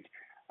Premier League?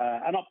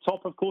 And up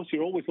top, of course,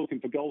 you're always looking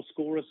for goal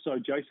scorers. So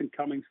Jason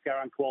Cummings,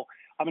 Garang Kuol.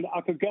 I mean,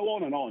 I could go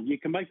on and on. You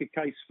can make a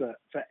case for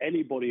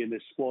anybody in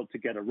this squad to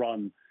get a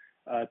run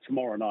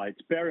tomorrow night.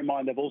 Bear in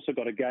mind, they've also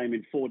got a game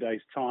in 4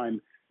 days'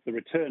 time, the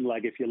return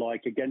leg, if you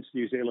like, against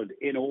New Zealand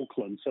in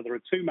Auckland. So there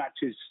are 2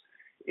 matches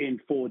in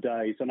 4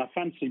 days. And I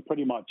fancy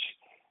pretty much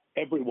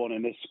everyone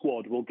in this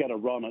squad will get a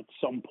run at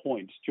some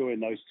point during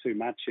those 2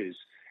 matches.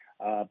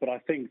 But I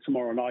think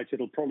tomorrow night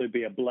it'll probably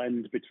be a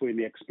blend between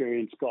the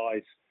experienced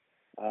guys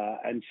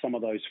and some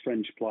of those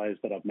fringe players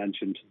that I've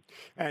mentioned.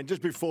 And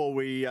just before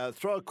we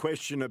throw a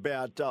question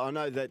about, I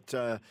know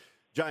that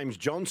James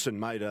Johnson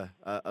made a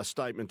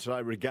statement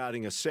today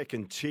regarding a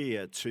second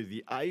tier to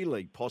the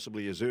A-League,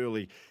 possibly as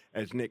early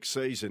as next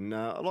season.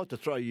 I'd like to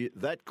throw you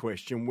that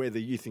question, whether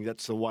you think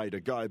that's the way to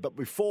go. But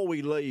before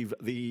we leave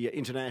the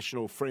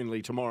international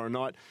friendly tomorrow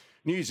night,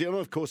 New Zealand,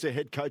 of course, their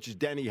head coach is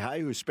Danny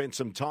Hay, who spent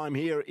some time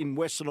here in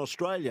Western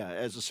Australia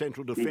as a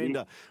central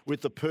defender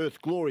with the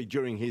Perth Glory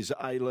during his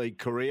A-League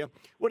career.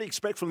 What do you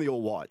expect from the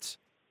All Whites?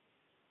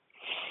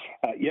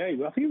 I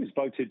think he was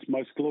voted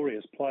most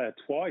glorious player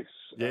twice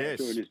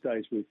during his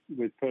days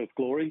with Perth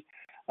Glory.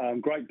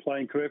 Great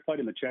playing career, played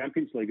in the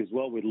Champions League as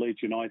well with Leeds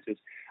United.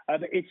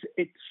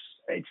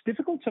 It's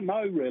difficult to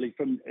know really.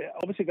 From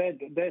obviously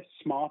they're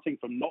smarting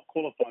from not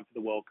qualifying for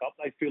the World Cup.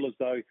 They feel as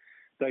though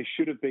they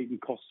should have beaten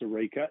Costa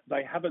Rica.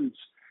 They haven't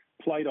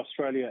played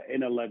Australia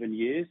in 11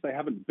 years. They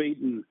haven't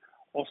beaten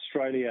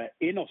Australia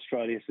in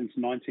Australia since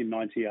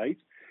 1998.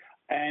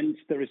 And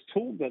there is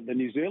talk that the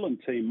New Zealand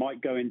team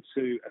might go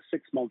into a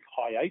 6-month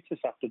hiatus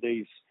after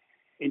these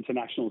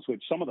internationals,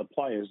 which some of the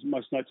players,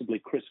 most notably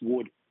Chris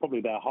Wood,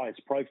 probably their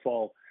highest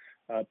profile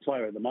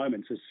player at the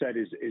moment, has said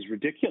is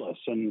ridiculous.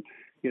 And,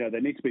 they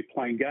need to be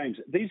playing games.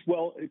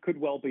 It could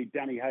well be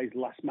Danny Hay's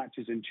last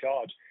matches in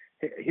charge.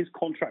 His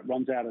contract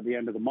runs out at the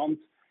end of the month.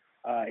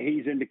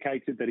 He's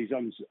indicated that he's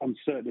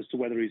uncertain as to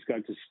whether he's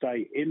going to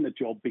stay in the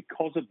job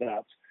because of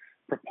that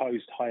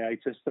proposed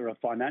hiatus. There are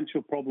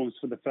financial problems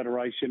for the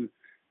Federation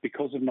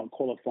because of not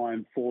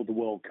qualifying for the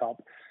World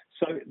Cup.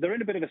 So they're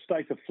in a bit of a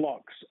state of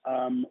flux.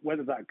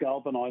 Whether that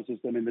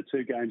galvanises them in the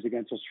 2 games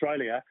against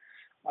Australia,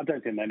 I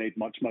don't think they need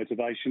much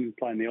motivation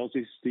playing the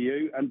Aussies, do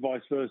you? And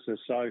vice versa.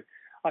 So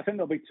I think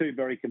there'll be 2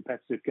 very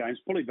competitive games,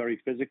 probably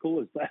very physical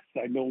as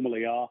they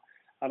normally are.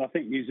 And I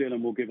think New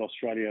Zealand will give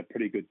Australia a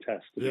pretty good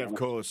test. Yeah, of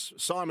course.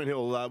 Simon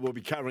Hill will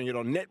be covering it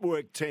on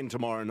Network 10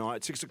 tomorrow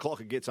night. 6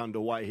 o'clock it gets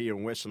underway here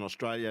in Western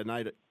Australia. An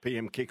 8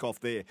 p.m. kickoff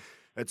there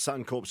at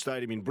Suncorp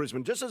Stadium in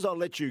Brisbane. Just as I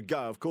let you go,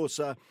 of course,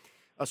 a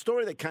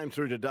story that came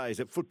through today is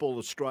that Football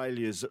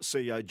Australia's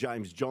CEO,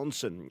 James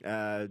Johnson,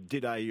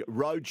 did a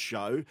road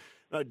show,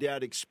 no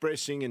doubt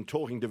expressing and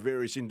talking to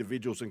various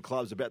individuals and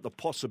clubs about the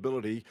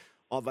possibility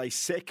of a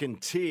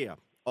second tier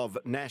of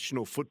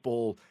national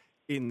football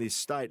in this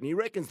state. And he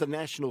reckons the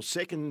national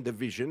second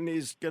division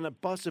is going to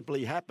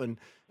possibly happen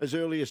as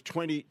early as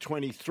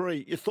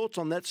 2023. Your thoughts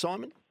on that,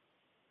 Simon?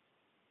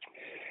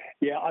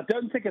 Yeah, I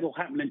don't think it'll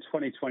happen in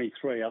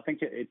 2023. I think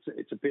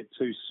it's a bit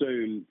too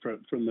soon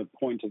from the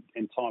point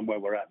in time where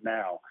we're at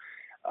now.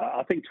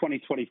 I think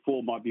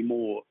 2024 might be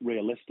more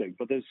realistic,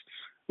 but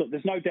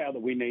there's no doubt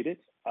that we need it.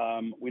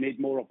 We need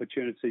more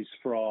opportunities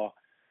for our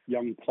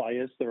young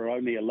players. There are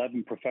only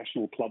 11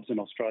 professional clubs in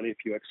Australia, if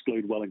you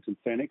exclude Wellington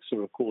Phoenix, who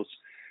are, of course,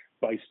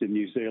 based in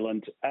New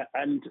Zealand.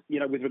 And,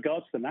 with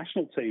regards to the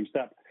national teams,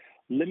 that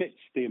limits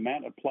the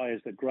amount of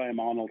players that Graham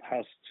Arnold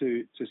has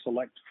to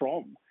select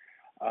from.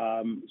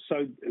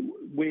 So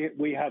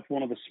we have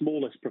one of the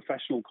smallest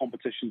professional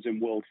competitions in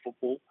world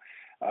football.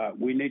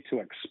 We need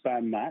to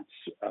expand that.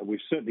 We've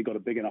certainly got a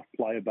big enough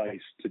player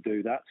base to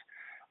do that.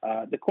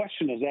 The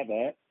question, as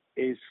ever,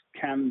 is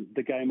can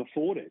the game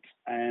afford it?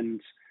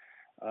 And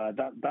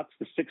that's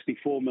the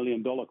 $64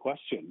 million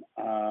question.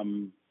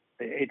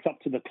 It's up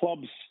to the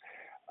clubs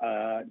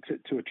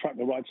to attract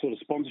the right sort of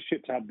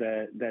sponsorship, to have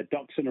their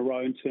ducks in a row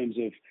in terms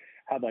of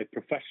how they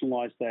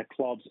professionalise their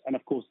clubs, and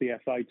of course the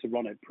FA to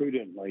run it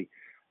prudently.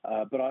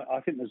 But I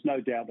think there's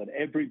no doubt that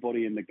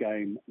everybody in the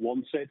game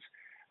wants it.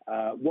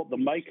 What the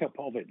makeup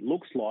of it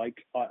looks like,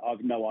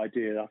 I've no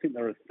idea. I think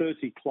there are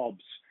 30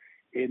 clubs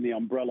in the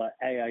umbrella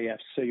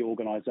AAFC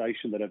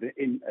organisation that have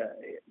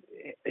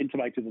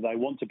intimated that they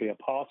want to be a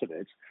part of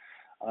it.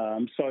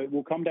 So it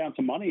will come down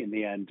to money in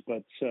the end.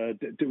 But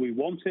do we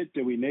want it?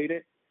 Do we need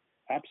it?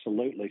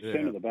 Absolutely. Yeah.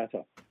 Sooner the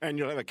better. And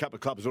you'll have a couple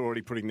of clubs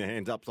already putting their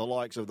hands up, the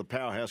likes of the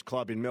Powerhouse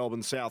Club in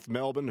Melbourne, South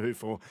Melbourne, who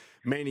for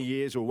many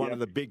years were one of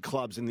the big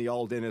clubs in the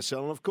old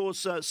NSL. And, of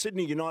course,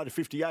 Sydney United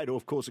 58, who,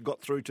 of course,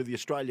 got through to the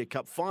Australia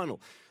Cup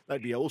final.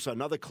 They'd be also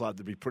another club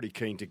that'd be pretty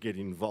keen to get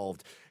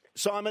involved.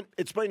 Simon,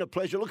 it's been a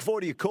pleasure. Look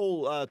forward to your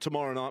call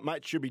tomorrow night,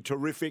 mate. Should be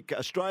terrific.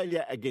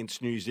 Australia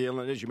against New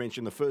Zealand. As you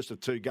mentioned, the first of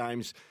 2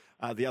 games,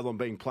 the other one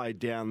being played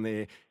down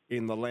there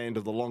in the land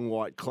of the long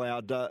white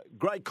cloud.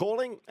 Great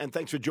calling, and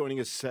thanks for joining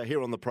us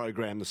here on the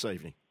program this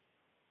evening.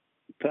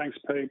 Thanks,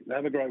 Pete.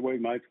 Have a great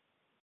week, mate.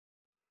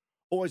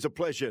 Always a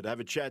pleasure to have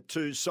a chat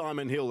to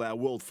Simon Hill, our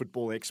world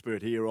football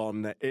expert here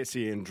on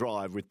SEN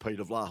Drive with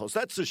Peter Vlahos.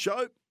 That's the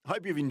show.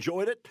 Hope you've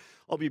enjoyed it.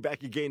 I'll be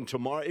back again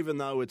tomorrow, even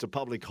though it's a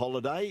public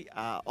holiday.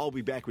 I'll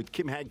be back with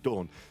Kim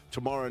Hagdorn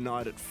tomorrow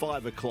night at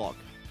 5 o'clock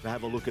to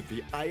have a look at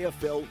the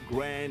AFL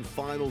Grand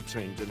Final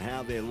teams and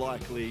how they're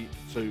likely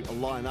to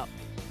line up,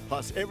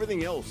 plus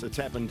everything else that's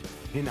happened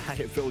in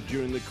AFL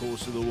during the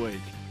course of the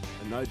week.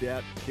 And no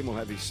doubt Kim will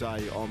have his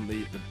say on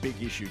the big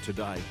issue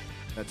today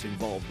that's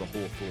involved the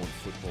Hawthorn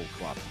Football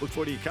Club. Look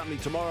forward to your company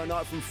tomorrow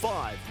night from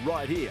 5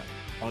 right here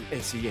on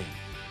SEN.